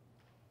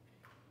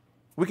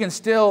 We can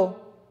still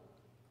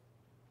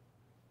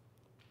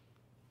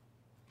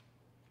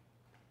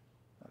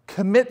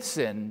commit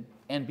sin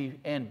and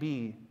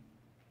be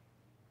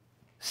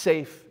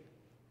safe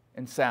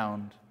and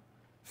sound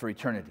for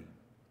eternity.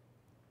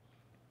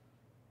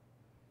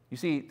 You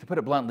see, to put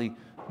it bluntly,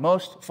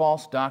 most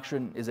false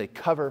doctrine is a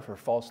cover for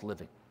false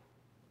living.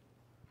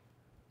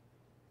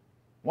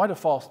 Why do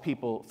false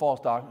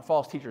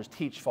teachers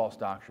teach false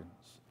doctrines?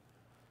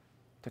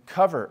 To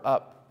cover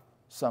up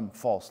some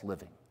false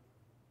living.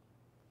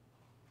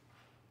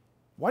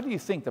 Why do you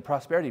think the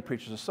prosperity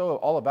preachers are so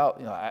all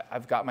about,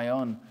 I've got my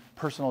own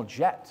personal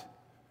jet.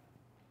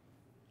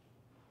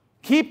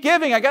 Keep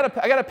giving. I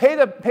gotta pay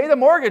the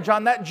mortgage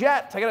on that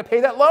jet. I gotta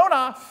pay that loan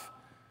off.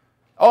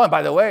 Oh, and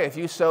by the way, if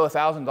you sow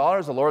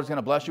 $1,000, the Lord's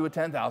gonna bless you with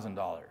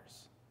 $10,000.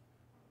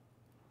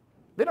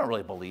 They don't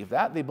really believe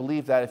that. They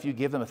believe that if you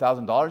give them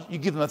 $1,000, you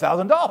give them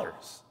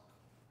 $1,000.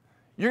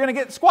 You're gonna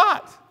get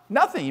squat.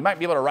 Nothing. You might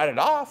be able to write it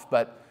off,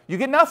 but you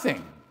get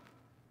nothing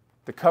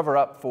to cover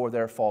up for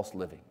their false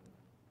living.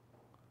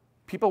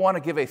 People want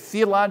to give a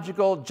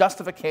theological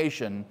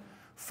justification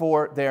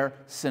for their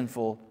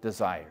sinful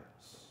desires.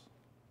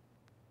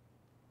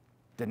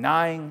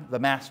 Denying the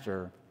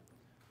master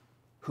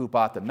who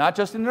bought them. Not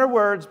just in their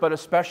words, but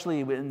especially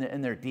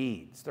in their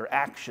deeds, their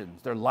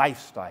actions, their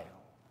lifestyle.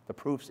 The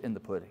proof's in the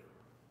pudding.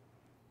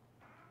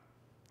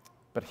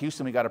 But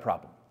Houston, we got a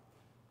problem.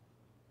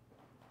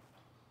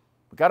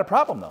 We got a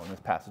problem, though, in this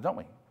passage, don't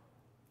we?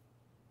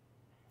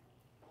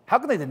 How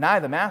can they deny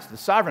the master, the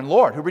sovereign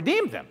Lord, who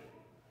redeemed them?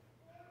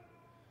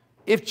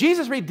 If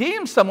Jesus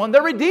redeems someone,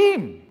 they're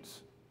redeemed.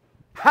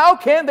 How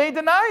can they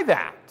deny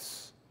that?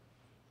 It's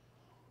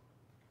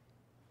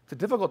a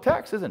difficult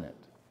text, isn't it?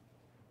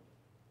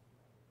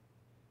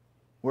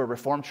 We're a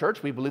Reformed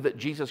church. We believe that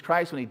Jesus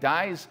Christ, when he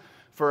dies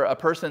for a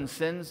person's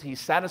sins, he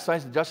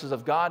satisfies the justice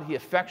of God. He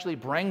effectually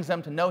brings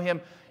them to know him,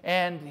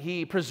 and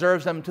he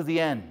preserves them to the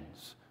end.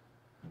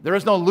 There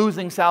is no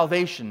losing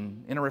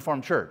salvation in a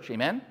Reformed church.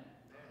 Amen?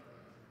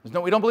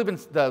 We don't believe in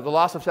the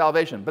loss of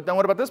salvation. But then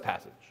what about this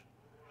passage?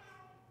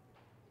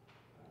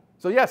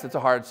 So yes, it's a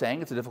hard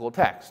saying. It's a difficult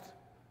text.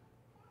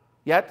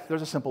 Yet,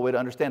 there's a simple way to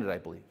understand it, I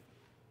believe.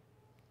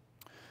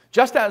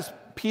 Just as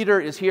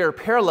Peter is here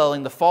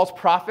paralleling the false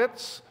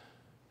prophets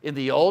in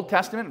the Old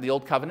Testament, the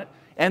Old Covenant,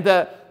 and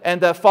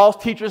the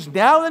false teachers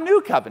now in the New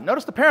Covenant.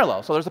 Notice the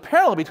parallel. So there's a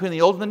parallel between the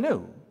Old and the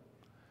New.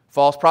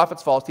 False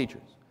prophets, false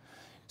teachers.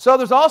 So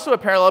there's also a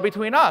parallel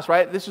between us,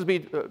 right? This would be,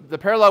 the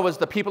parallel was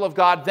the people of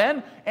God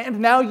then, and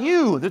now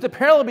you. There's a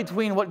parallel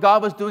between what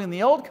God was doing in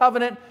the old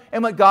covenant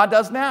and what God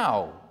does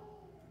now.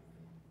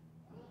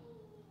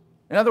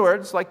 In other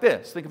words, like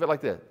this. Think of it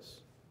like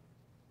this.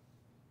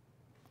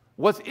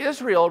 Was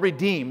Israel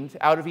redeemed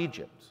out of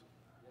Egypt?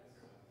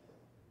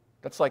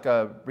 That's like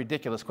a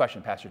ridiculous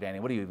question, Pastor Danny.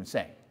 What are you even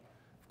saying?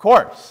 Of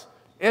course,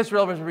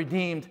 Israel was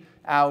redeemed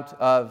out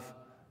of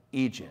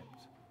Egypt.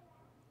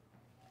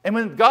 And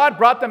when God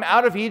brought them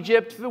out of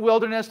Egypt to the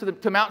wilderness,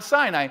 to Mount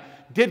Sinai,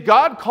 did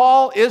God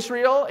call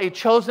Israel a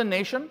chosen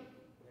nation?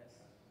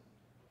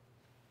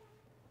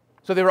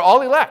 So they were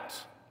all elect.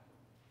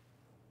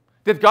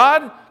 Did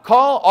God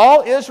call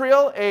all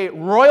Israel a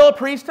royal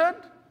priesthood?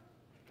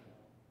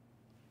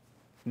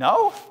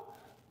 No.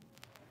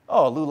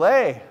 Oh,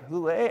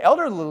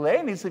 Elder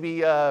Lule needs to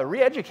be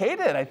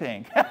re-educated, I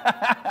think.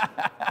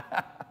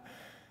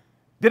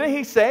 Didn't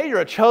he say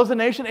you're a chosen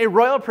nation, a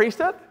royal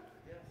priesthood?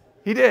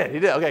 He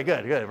did. Okay,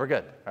 good. We're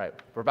good. All right,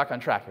 we're back on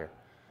track here.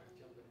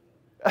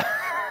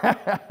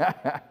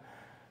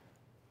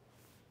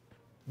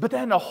 But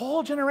then a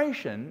whole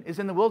generation is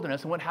in the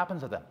wilderness, and what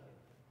happens to them?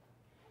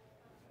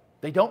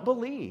 They don't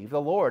believe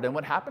the Lord, and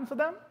what happens to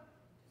them?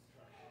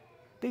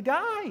 They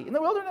die in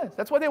the wilderness.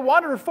 That's why they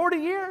wander for 40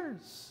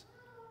 years.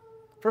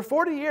 For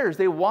 40 years,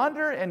 they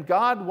wander, and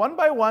God, one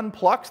by one,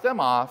 plucks them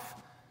off,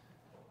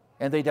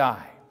 and they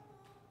die.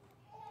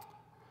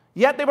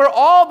 Yet they were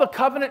all the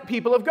covenant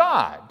people of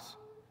God.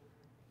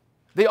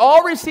 They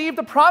all received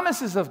the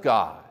promises of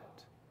God.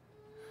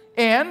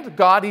 And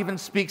God even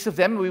speaks of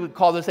them. We would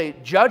call this a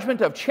judgment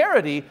of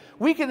charity.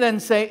 We can then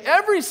say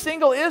every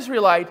single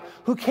Israelite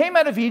who came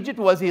out of Egypt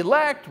was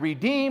elect,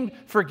 redeemed,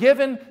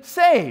 forgiven,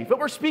 saved. But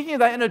we're speaking of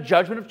that in a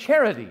judgment of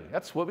charity.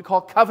 That's what we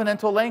call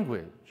covenantal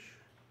language.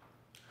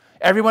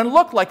 Everyone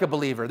looked like a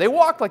believer. They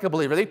walked like a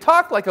believer. They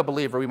talked like a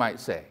believer, we might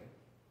say.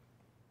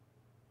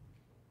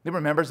 They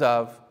were members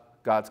of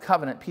God's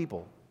covenant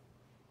people.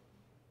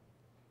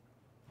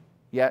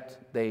 Yet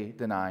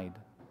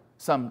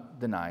some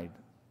denied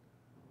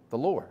the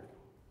Lord.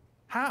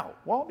 How?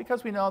 Well,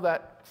 because we know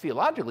that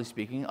theologically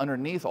speaking,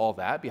 underneath all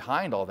that,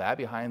 behind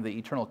the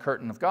eternal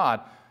curtain of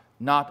God,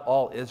 not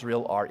all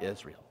Israel are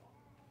Israel.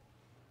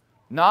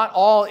 Not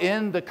all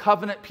in the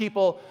covenant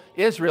people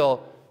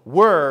Israel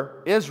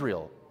were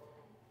Israel.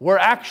 Were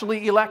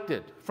actually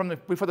elected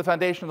before the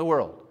foundation of the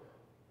world.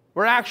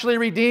 Were actually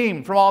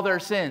redeemed from all their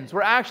sins.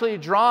 Were actually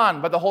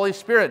drawn by the Holy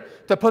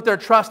Spirit to put their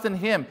trust in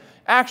Him.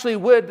 Actually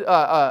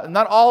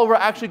not all were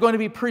actually going to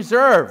be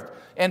preserved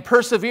and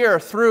persevere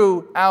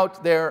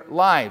throughout their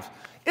lives.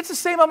 It's the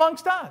same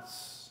amongst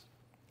us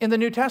in the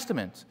New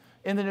Testament,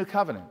 in the New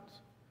Covenant.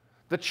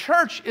 The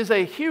church is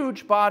a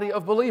huge body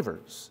of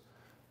believers.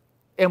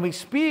 And we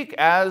speak,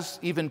 as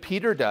even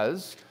Peter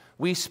does,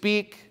 we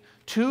speak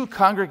to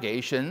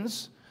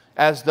congregations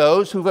as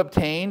those who've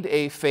obtained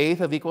a faith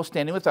of equal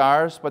standing with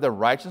ours by the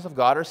righteousness of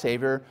God our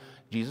Savior,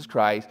 Jesus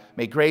Christ.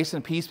 May grace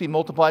and peace be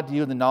multiplied to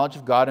you in the knowledge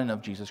of God and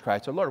of Jesus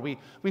Christ our Lord.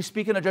 We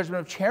speak in a judgment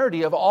of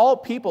charity of all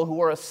people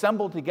who are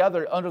assembled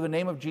together under the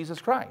name of Jesus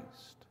Christ.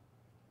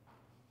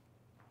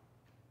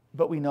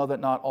 But we know that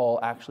not all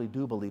actually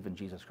do believe in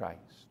Jesus Christ.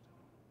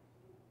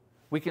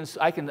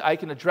 I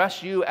can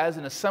address you as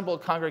an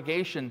assembled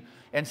congregation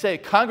and say,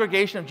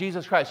 congregation of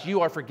Jesus Christ,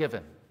 you are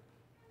forgiven.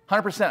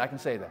 100% I can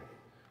say that.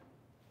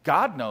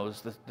 God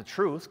knows the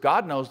truth.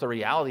 God knows the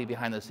reality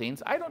behind the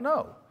scenes. I don't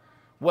know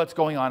what's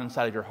going on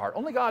inside of your heart.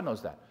 Only God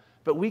knows that.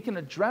 But we can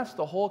address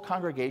the whole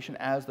congregation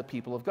as the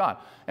people of God.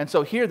 And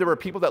so here there were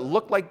people that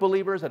looked like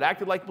believers, that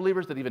acted like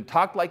believers, that even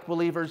talked like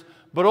believers,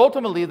 but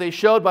ultimately they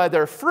showed by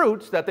their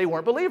fruits that they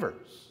weren't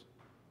believers.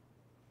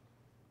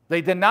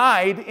 They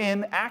denied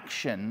in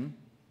action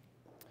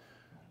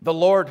the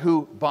Lord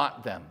who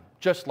bought them,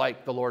 just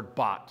like the Lord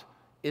bought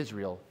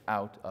Israel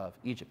out of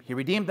Egypt. He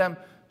redeemed them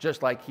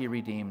just like He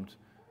redeemed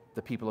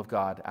the people of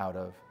God out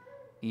of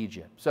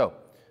Egypt. So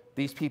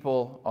these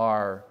people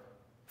are,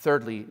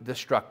 thirdly,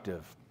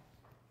 destructive.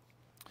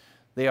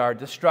 They are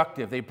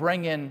destructive. They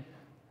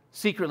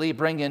secretly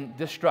bring in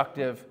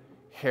destructive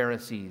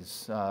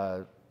heresies.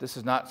 This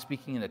is not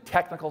speaking in a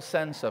technical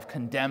sense of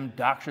condemned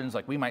doctrines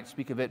like we might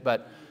speak of it,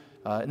 but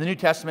in the New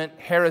Testament,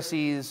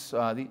 heresies,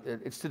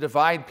 it's to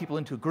divide people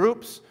into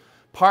groups,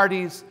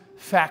 parties,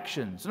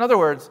 factions. In other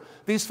words,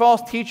 these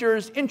false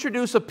teachers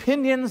introduce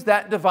opinions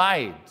that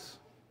divide.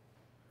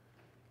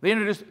 They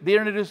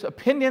introduce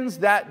opinions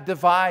that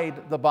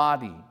divide the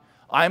body.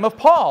 I'm of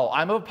Paul.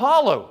 I'm of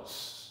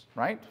Apollos.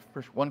 Right?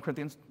 1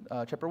 Corinthians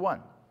chapter 1.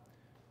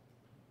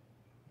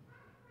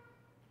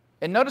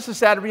 And notice the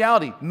sad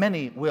reality.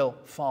 Many will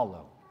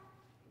follow.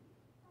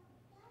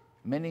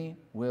 Many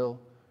will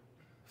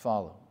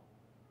follow.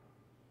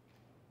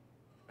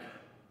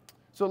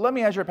 So let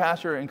me, as your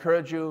pastor,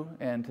 encourage you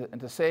and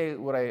to say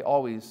what I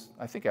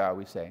think I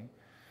always say.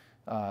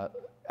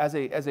 As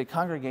a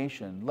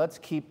congregation, let's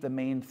keep the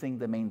main thing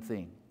the main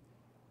thing.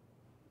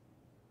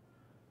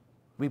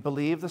 We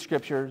believe the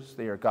Scriptures.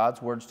 They are God's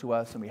words to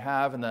us, and we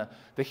have in the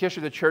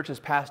history of the church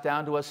has passed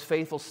down to us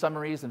faithful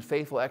summaries and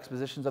faithful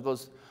expositions of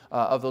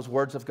those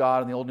words of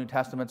God in the Old New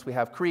Testaments. We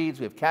have creeds,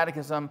 we have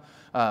catechism,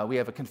 we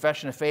have a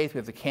confession of faith, we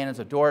have the canons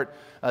of Dort.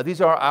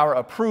 These are our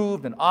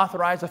approved and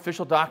authorized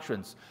official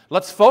doctrines.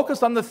 Let's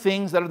focus on the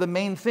things that are the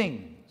main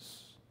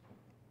things.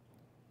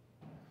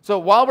 So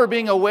while we're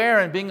being aware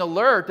and being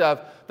alert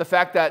of the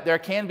fact that there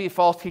can be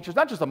false teachers,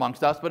 not just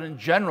amongst us, but in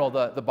general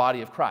the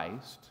body of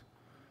Christ,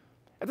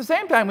 at the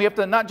same time, we have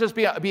to not just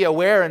be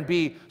aware and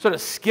be sort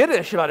of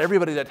skittish about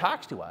everybody that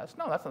talks to us.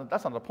 No,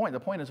 that's not the point. The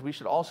point is we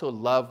should also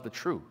love the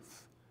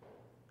truth.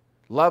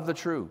 Love the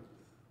truth.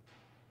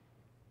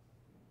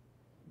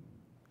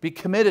 Be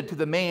committed to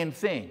the main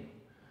thing.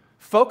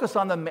 Focus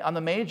on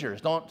the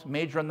majors. Don't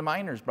major on the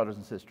minors, brothers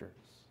and sisters.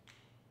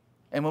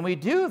 And when we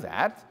do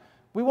that,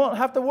 we won't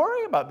have to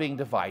worry about being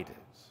divided,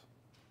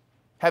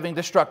 having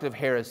destructive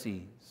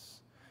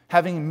heresies,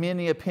 having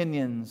many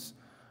opinions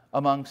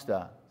amongst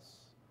us.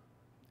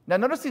 Now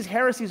notice these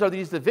heresies or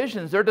these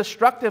divisions, they're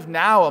destructive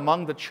now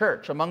among the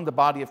church, among the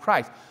body of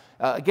Christ.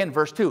 Again,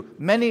 verse 2,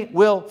 many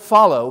will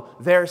follow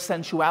their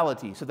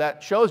sensuality. So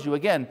that shows you,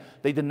 again,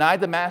 they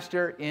denied the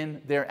master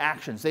in their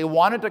actions. They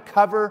wanted the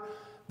cover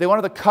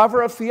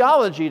of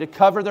theology to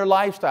cover their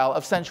lifestyle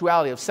of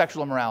sensuality, of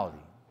sexual immorality.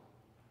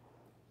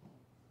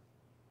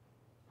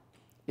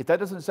 If that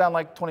doesn't sound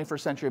like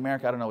 21st century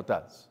America, I don't know what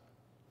does.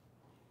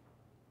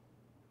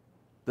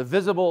 The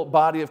visible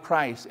body of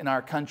Christ in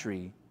our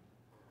country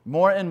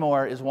more and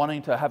more is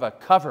wanting to have a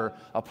cover,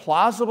 a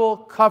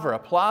plausible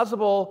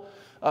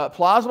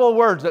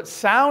words that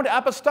sound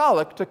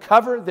apostolic to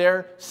cover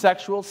their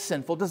sexual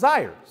sinful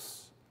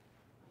desires.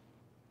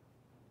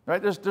 Right?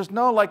 There's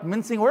no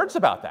mincing words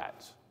about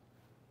that.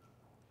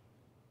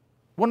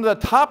 One of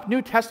the top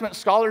New Testament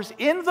scholars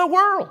in the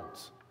world,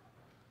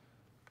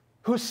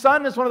 whose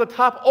son is one of the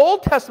top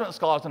Old Testament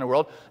scholars in the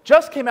world,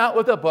 just came out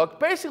with a book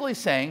basically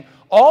saying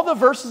all the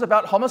verses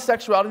about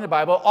homosexuality in the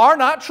Bible are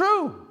not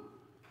true.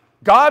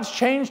 God's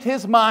changed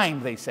his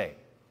mind, they say.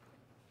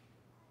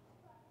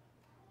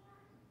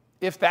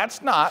 If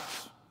that's not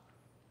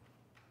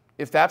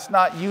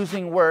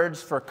using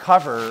words for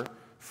cover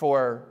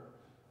for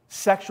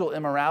sexual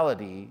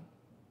immorality,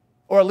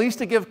 or at least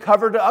to give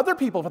cover to other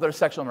people for their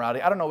sexual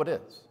immorality, I don't know what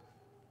is.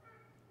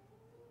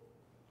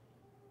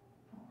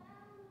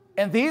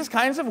 And these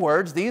kinds of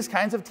words, these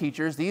kinds of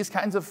teachers, these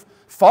kinds of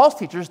false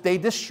teachers, they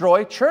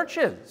destroy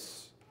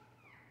churches.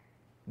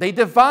 They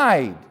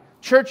divide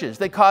churches.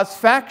 They cause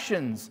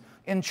factions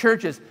in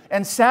churches.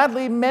 And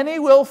sadly, many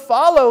will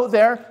follow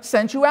their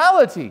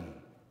sensuality.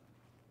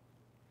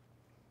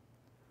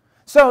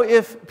 So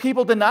if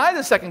people deny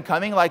the second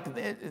coming,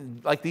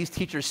 like these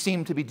teachers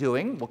seem to be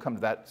doing, we'll come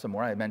to that some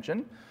more, I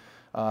mentioned,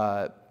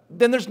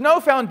 then there's no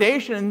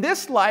foundation in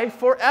this life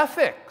for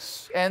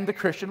ethics and the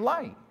Christian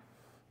life.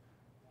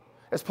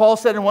 As Paul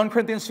said in 1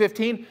 Corinthians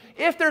 15,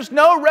 if there's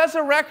no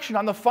resurrection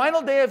on the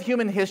final day of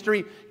human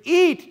history,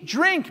 eat,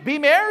 drink, be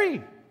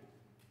merry.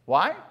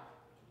 Why?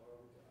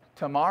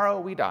 Tomorrow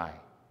we die.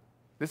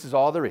 This is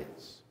all there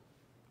is.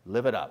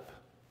 Live it up.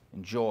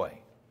 Enjoy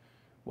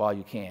while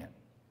you can.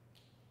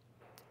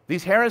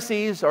 These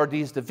heresies or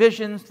these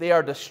divisions, they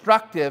are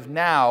destructive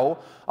now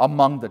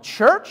among the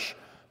church,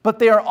 but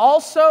they are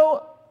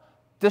also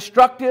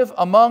destructive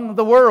among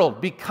the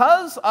world.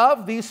 Because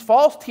of these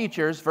false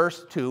teachers,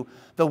 verse 2,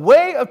 the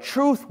way of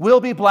truth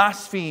will be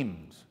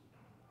blasphemed.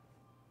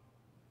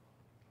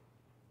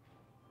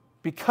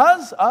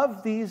 Because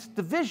of these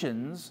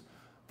divisions,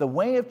 the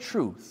way of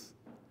truth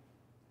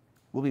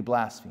will be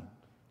blasphemed.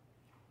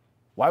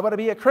 Why would I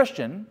be a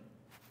Christian?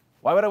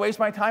 Why would I waste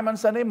my time on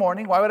Sunday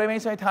morning? Why would I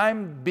waste my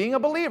time being a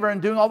believer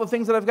and doing all the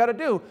things that I've got to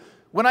do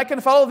when I can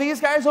follow these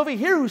guys over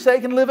here who say I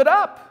can live it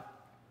up?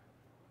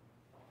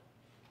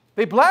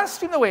 They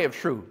blaspheme the way of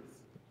truth.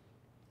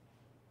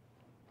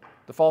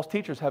 The false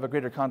teachers have a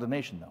greater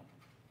condemnation, though.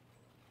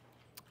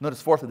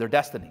 Notice, fourthly, their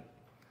destiny.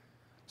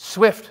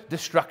 Swift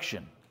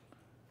destruction.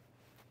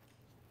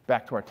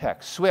 Back to our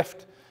text.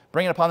 Swift,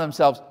 bringing upon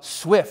themselves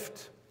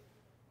swift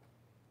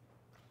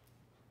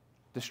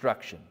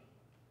destruction.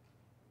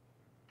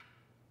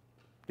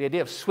 The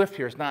idea of swift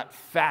here is not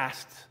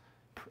fast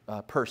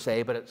per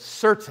se, but it's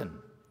certain.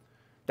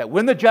 That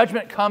when the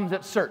judgment comes,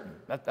 it's certain.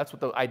 That's what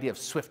the idea of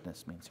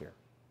swiftness means here.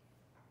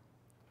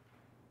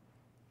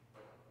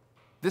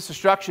 This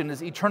destruction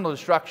is eternal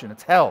destruction.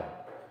 It's hell.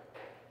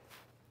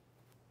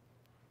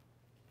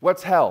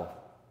 What's hell?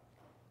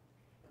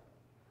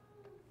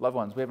 Loved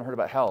ones, we haven't heard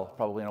about hell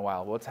probably in a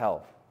while. What's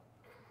hell?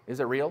 Is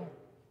it real?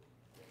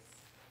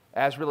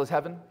 As real as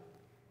heaven?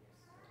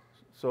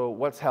 So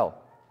what's hell?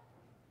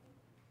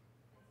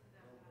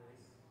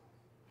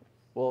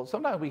 Well,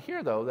 sometimes we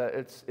hear, though, that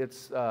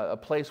it's a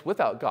place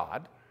without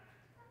God.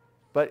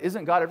 But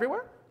isn't God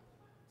everywhere?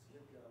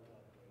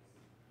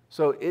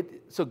 So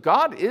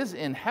God is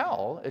in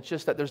hell. It's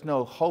just that there's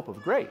no hope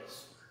of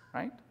grace,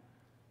 right?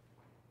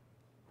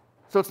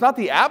 So it's not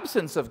the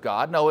absence of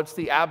God. No, it's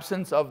the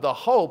absence of the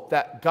hope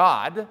that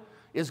God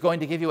is going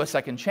to give you a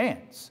second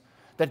chance,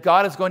 that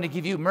God is going to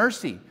give you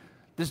mercy.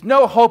 There's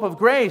no hope of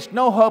grace,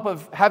 no hope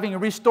of having a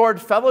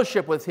restored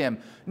fellowship with Him,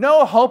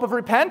 no hope of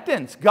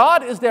repentance.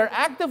 God is there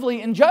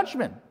actively in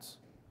judgment.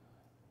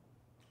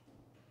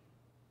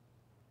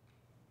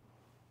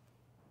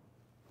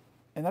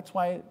 And that's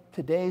why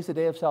today is the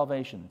day of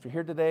salvation. If you're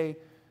here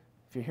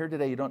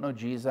today, you don't know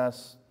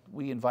Jesus,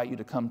 we invite you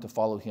to come to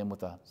follow Him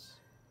with us.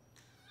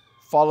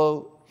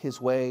 Follow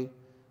His way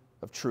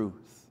of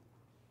truth.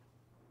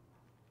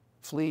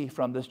 Flee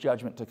from this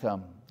judgment to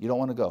come. You don't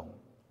want to go.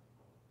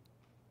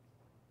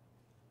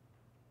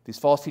 These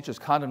false teachers'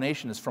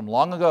 condemnation is from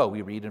long ago,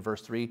 we read in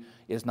verse 3,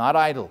 is not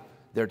idle.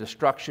 Their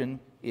destruction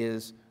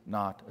is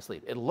not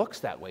asleep. It looks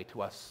that way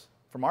to us.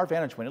 From our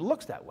vantage point, it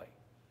looks that way.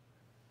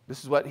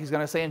 This is what he's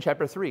going to say in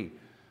chapter 3.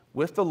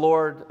 With the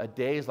Lord, a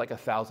day is like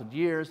 1,000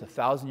 years.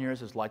 1,000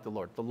 years is like the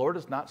Lord. The Lord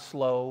is not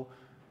slow.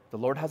 The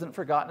Lord hasn't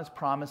forgotten His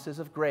promises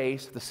of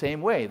grace. The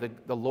same way,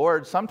 the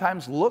Lord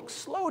sometimes looks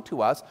slow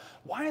to us.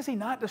 Why is He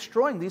not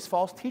destroying these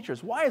false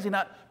teachers? Why is He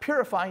not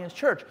purifying His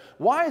church?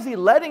 Why is He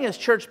letting His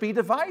church be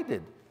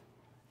divided?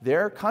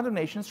 Their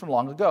condemnation is from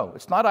long ago.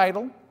 It's not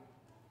idle.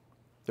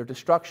 Their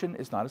destruction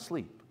is not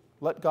asleep.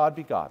 Let God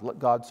be God. Let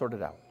God sort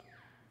it out.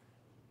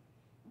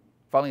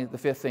 Finally, the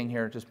fifth thing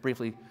here, just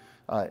briefly,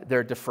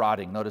 they're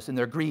defrauding. Notice, in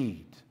their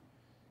greed.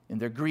 In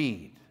their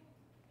greed.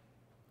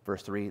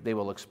 Verse 3, they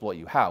will exploit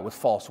you. How? With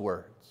false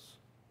words.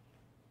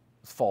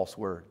 With false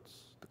words.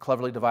 The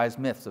cleverly devised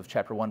myths of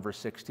chapter 1, verse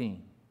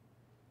 16.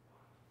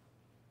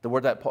 The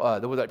word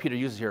that Peter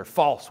uses here,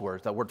 false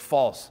words. That word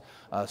false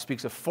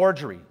speaks of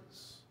forgeries.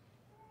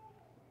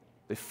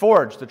 They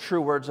forge the true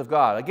words of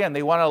God. Again,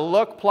 they want to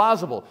look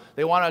plausible.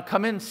 They want to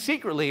come in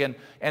secretly and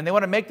they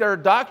want to make their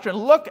doctrine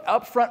look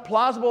up front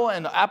plausible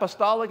and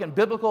apostolic and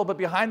biblical, but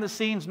behind the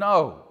scenes,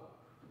 no.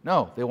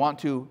 No, they want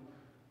to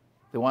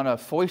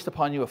foist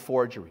upon you a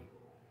forgery.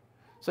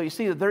 So you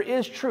see that there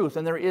is truth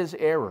and there is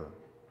error,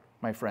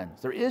 my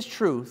friends. There is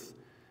truth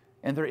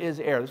and there is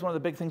error. This is one of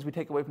the big things we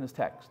take away from this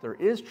text. There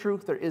is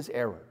truth, there is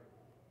error.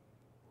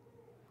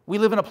 We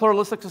live in a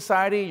pluralistic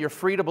society. You're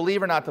free to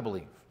believe or not to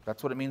believe.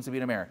 That's what it means to be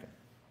an American.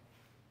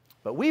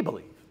 But we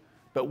believe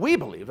that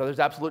there's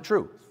absolute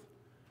truth.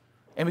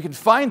 And we can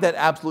find that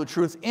absolute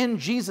truth in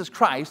Jesus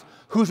Christ,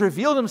 who's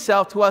revealed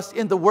Himself to us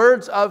in the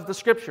words of the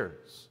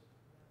Scriptures.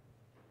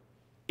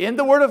 In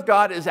the Word of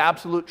God is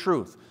absolute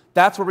truth.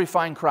 That's where we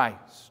find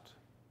Christ.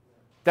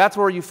 That's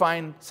where you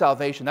find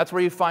salvation. That's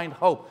where you find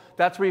hope.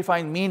 That's where you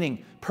find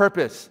meaning,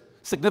 purpose,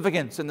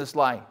 significance in this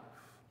life.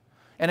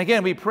 And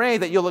again, we pray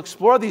that you'll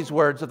explore these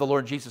words of the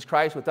Lord Jesus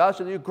Christ with us,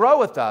 so that you grow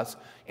with us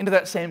into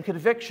that same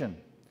conviction,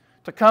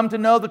 to come to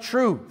know the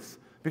truth,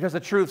 because the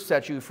truth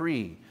sets you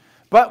free.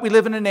 But we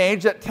live in an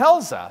age that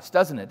tells us,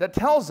 doesn't it? That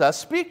tells us,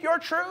 speak your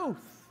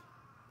truth.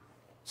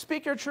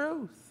 Speak your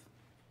truth.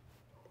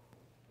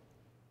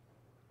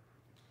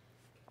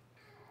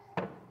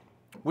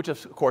 Which,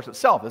 of course,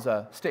 itself is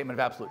a statement of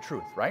absolute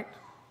truth, right?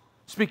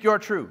 Speak your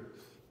truth.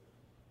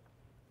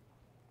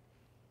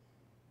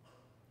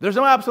 There's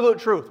no absolute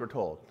truth, we're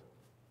told,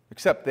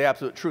 except the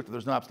absolute truth that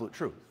there's no absolute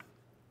truth.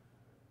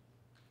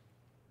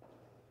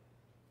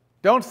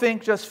 Don't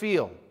think, just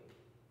feel.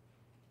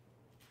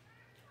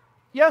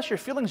 Yes, your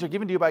feelings are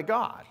given to you by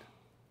God,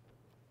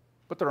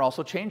 but they're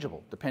also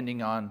changeable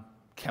depending on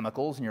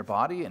chemicals in your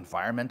body,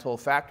 environmental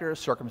factors,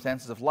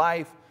 circumstances of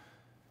life.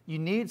 You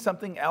need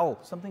something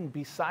else, something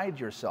beside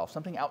yourself,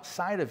 something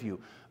outside of you,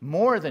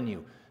 more than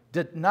you,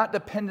 not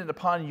dependent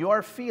upon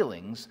your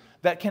feelings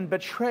that can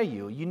betray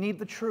you. You need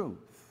the truth.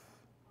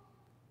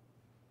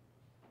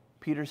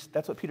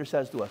 That's what Peter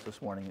says to us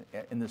this morning.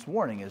 In this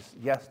warning is,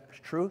 yes, there's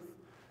truth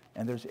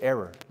and there's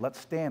error. Let's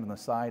stand on the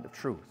side of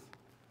truth,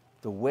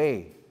 the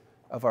way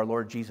of our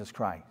Lord Jesus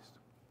Christ.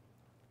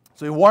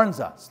 So he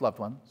warns us, loved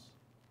ones.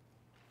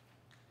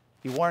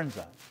 He warns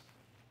us.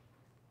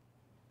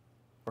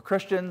 We're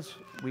Christians.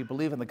 We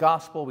believe in the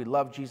gospel. We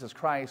love Jesus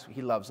Christ.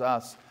 He loves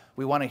us.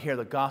 We want to hear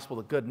the gospel,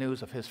 the good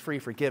news of His free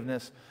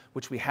forgiveness,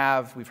 which we've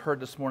heard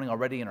this morning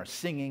already in our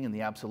singing and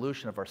the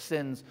absolution of our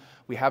sins.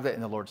 We have that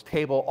in the Lord's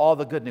table. All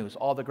the good news,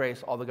 all the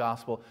grace, all the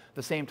gospel. At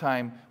the same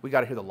time, we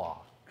got to hear the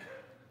law.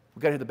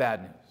 We got to hear the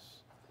bad news.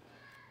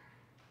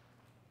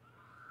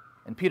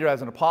 And Peter,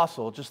 as an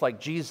apostle, just like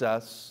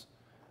Jesus,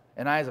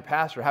 and I, as a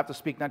pastor, have to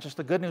speak not just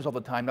the good news all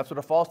the time. That's what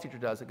a false teacher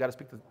does. They've got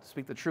to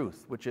speak the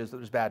truth, which is that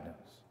there's bad news.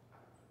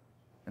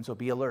 And so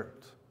be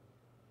alert.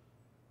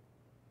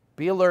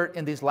 Be alert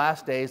in these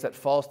last days that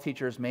false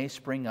teachers may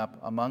spring up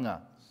among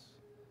us.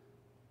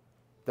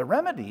 The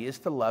remedy is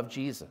to love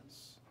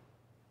Jesus.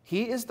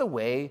 He is the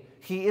way,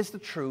 He is the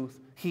truth,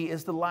 He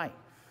is the life.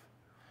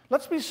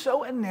 Let's be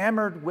so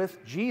enamored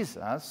with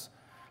Jesus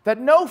that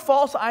no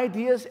false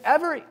ideas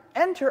ever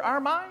enter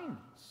our minds.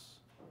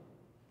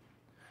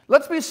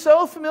 Let's be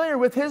so familiar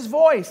with His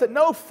voice that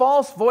no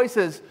false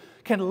voices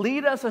can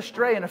lead us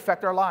astray and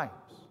affect our lives.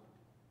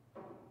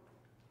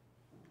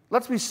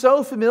 Let's be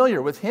so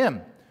familiar with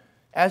Him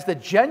as the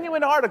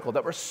genuine article,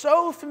 that we're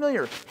so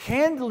familiar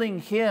handling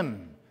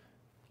Him,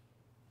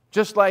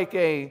 just like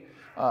a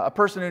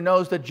person who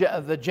knows the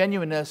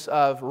genuineness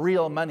of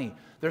real money.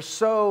 They're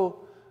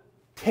so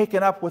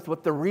taken up with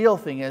what the real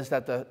thing is,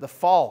 that the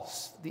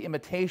false, the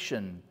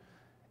imitation,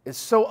 is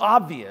so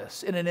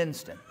obvious in an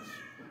instant.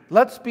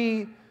 Let's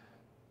be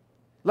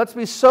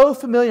so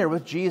familiar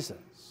with Jesus,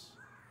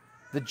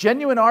 the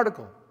genuine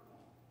article.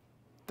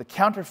 The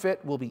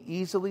counterfeit will be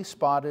easily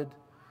spotted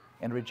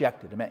and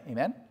rejected.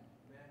 Amen?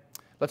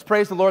 Let's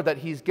praise the Lord that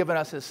He's given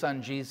us His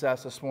Son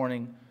Jesus this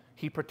morning.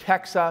 He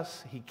protects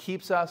us. He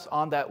keeps us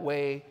on that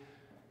way,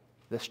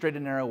 the straight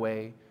and narrow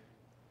way.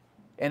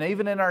 And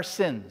even in our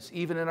sins,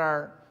 even in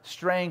our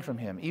straying from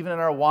Him, even in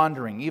our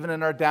wandering, even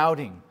in our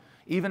doubting,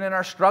 even in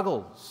our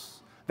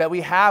struggles that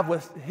we have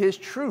with His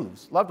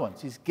truths, loved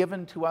ones, He's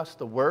given to us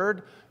the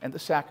Word and the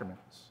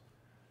sacraments.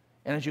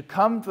 And as you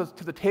come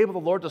to the table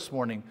of the Lord this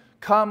morning,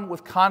 come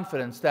with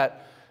confidence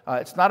that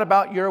it's not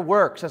about your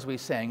works, as we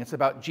sang. It's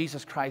about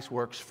Jesus Christ's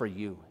works for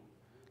you.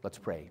 Let's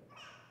pray.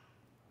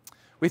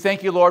 We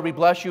thank you, Lord. We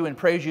bless you and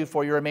praise you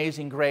for your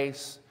amazing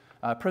grace.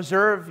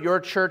 Preserve your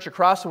church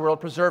across the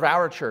world. Preserve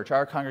our church,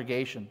 our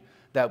congregation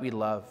that we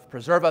love.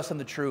 Preserve us in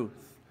the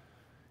truth.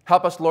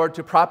 Help us, Lord,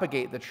 to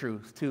propagate the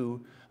truth,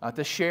 to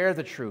share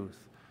the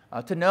truth,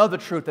 to know the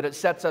truth, that it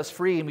sets us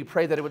free, and we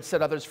pray that it would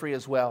set others free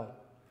as well.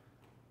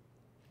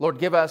 Lord,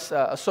 give us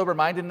a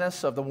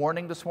sober-mindedness of the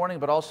warning this morning,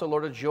 but also,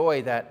 Lord, a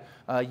joy that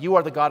you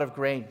are the God of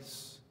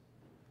grace,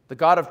 the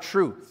God of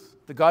truth,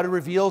 the God who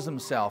reveals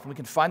Himself. And we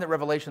can find that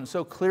revelation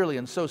so clearly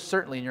and so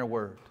certainly in your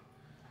word.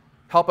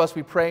 Help us,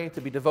 we pray, to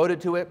be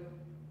devoted to it,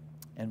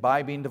 and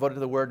by being devoted to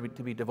the word,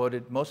 to be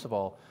devoted most of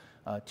all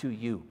to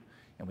you.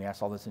 And we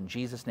ask all this in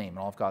Jesus' name, and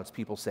all of God's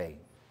people say,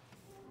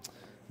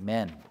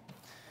 amen.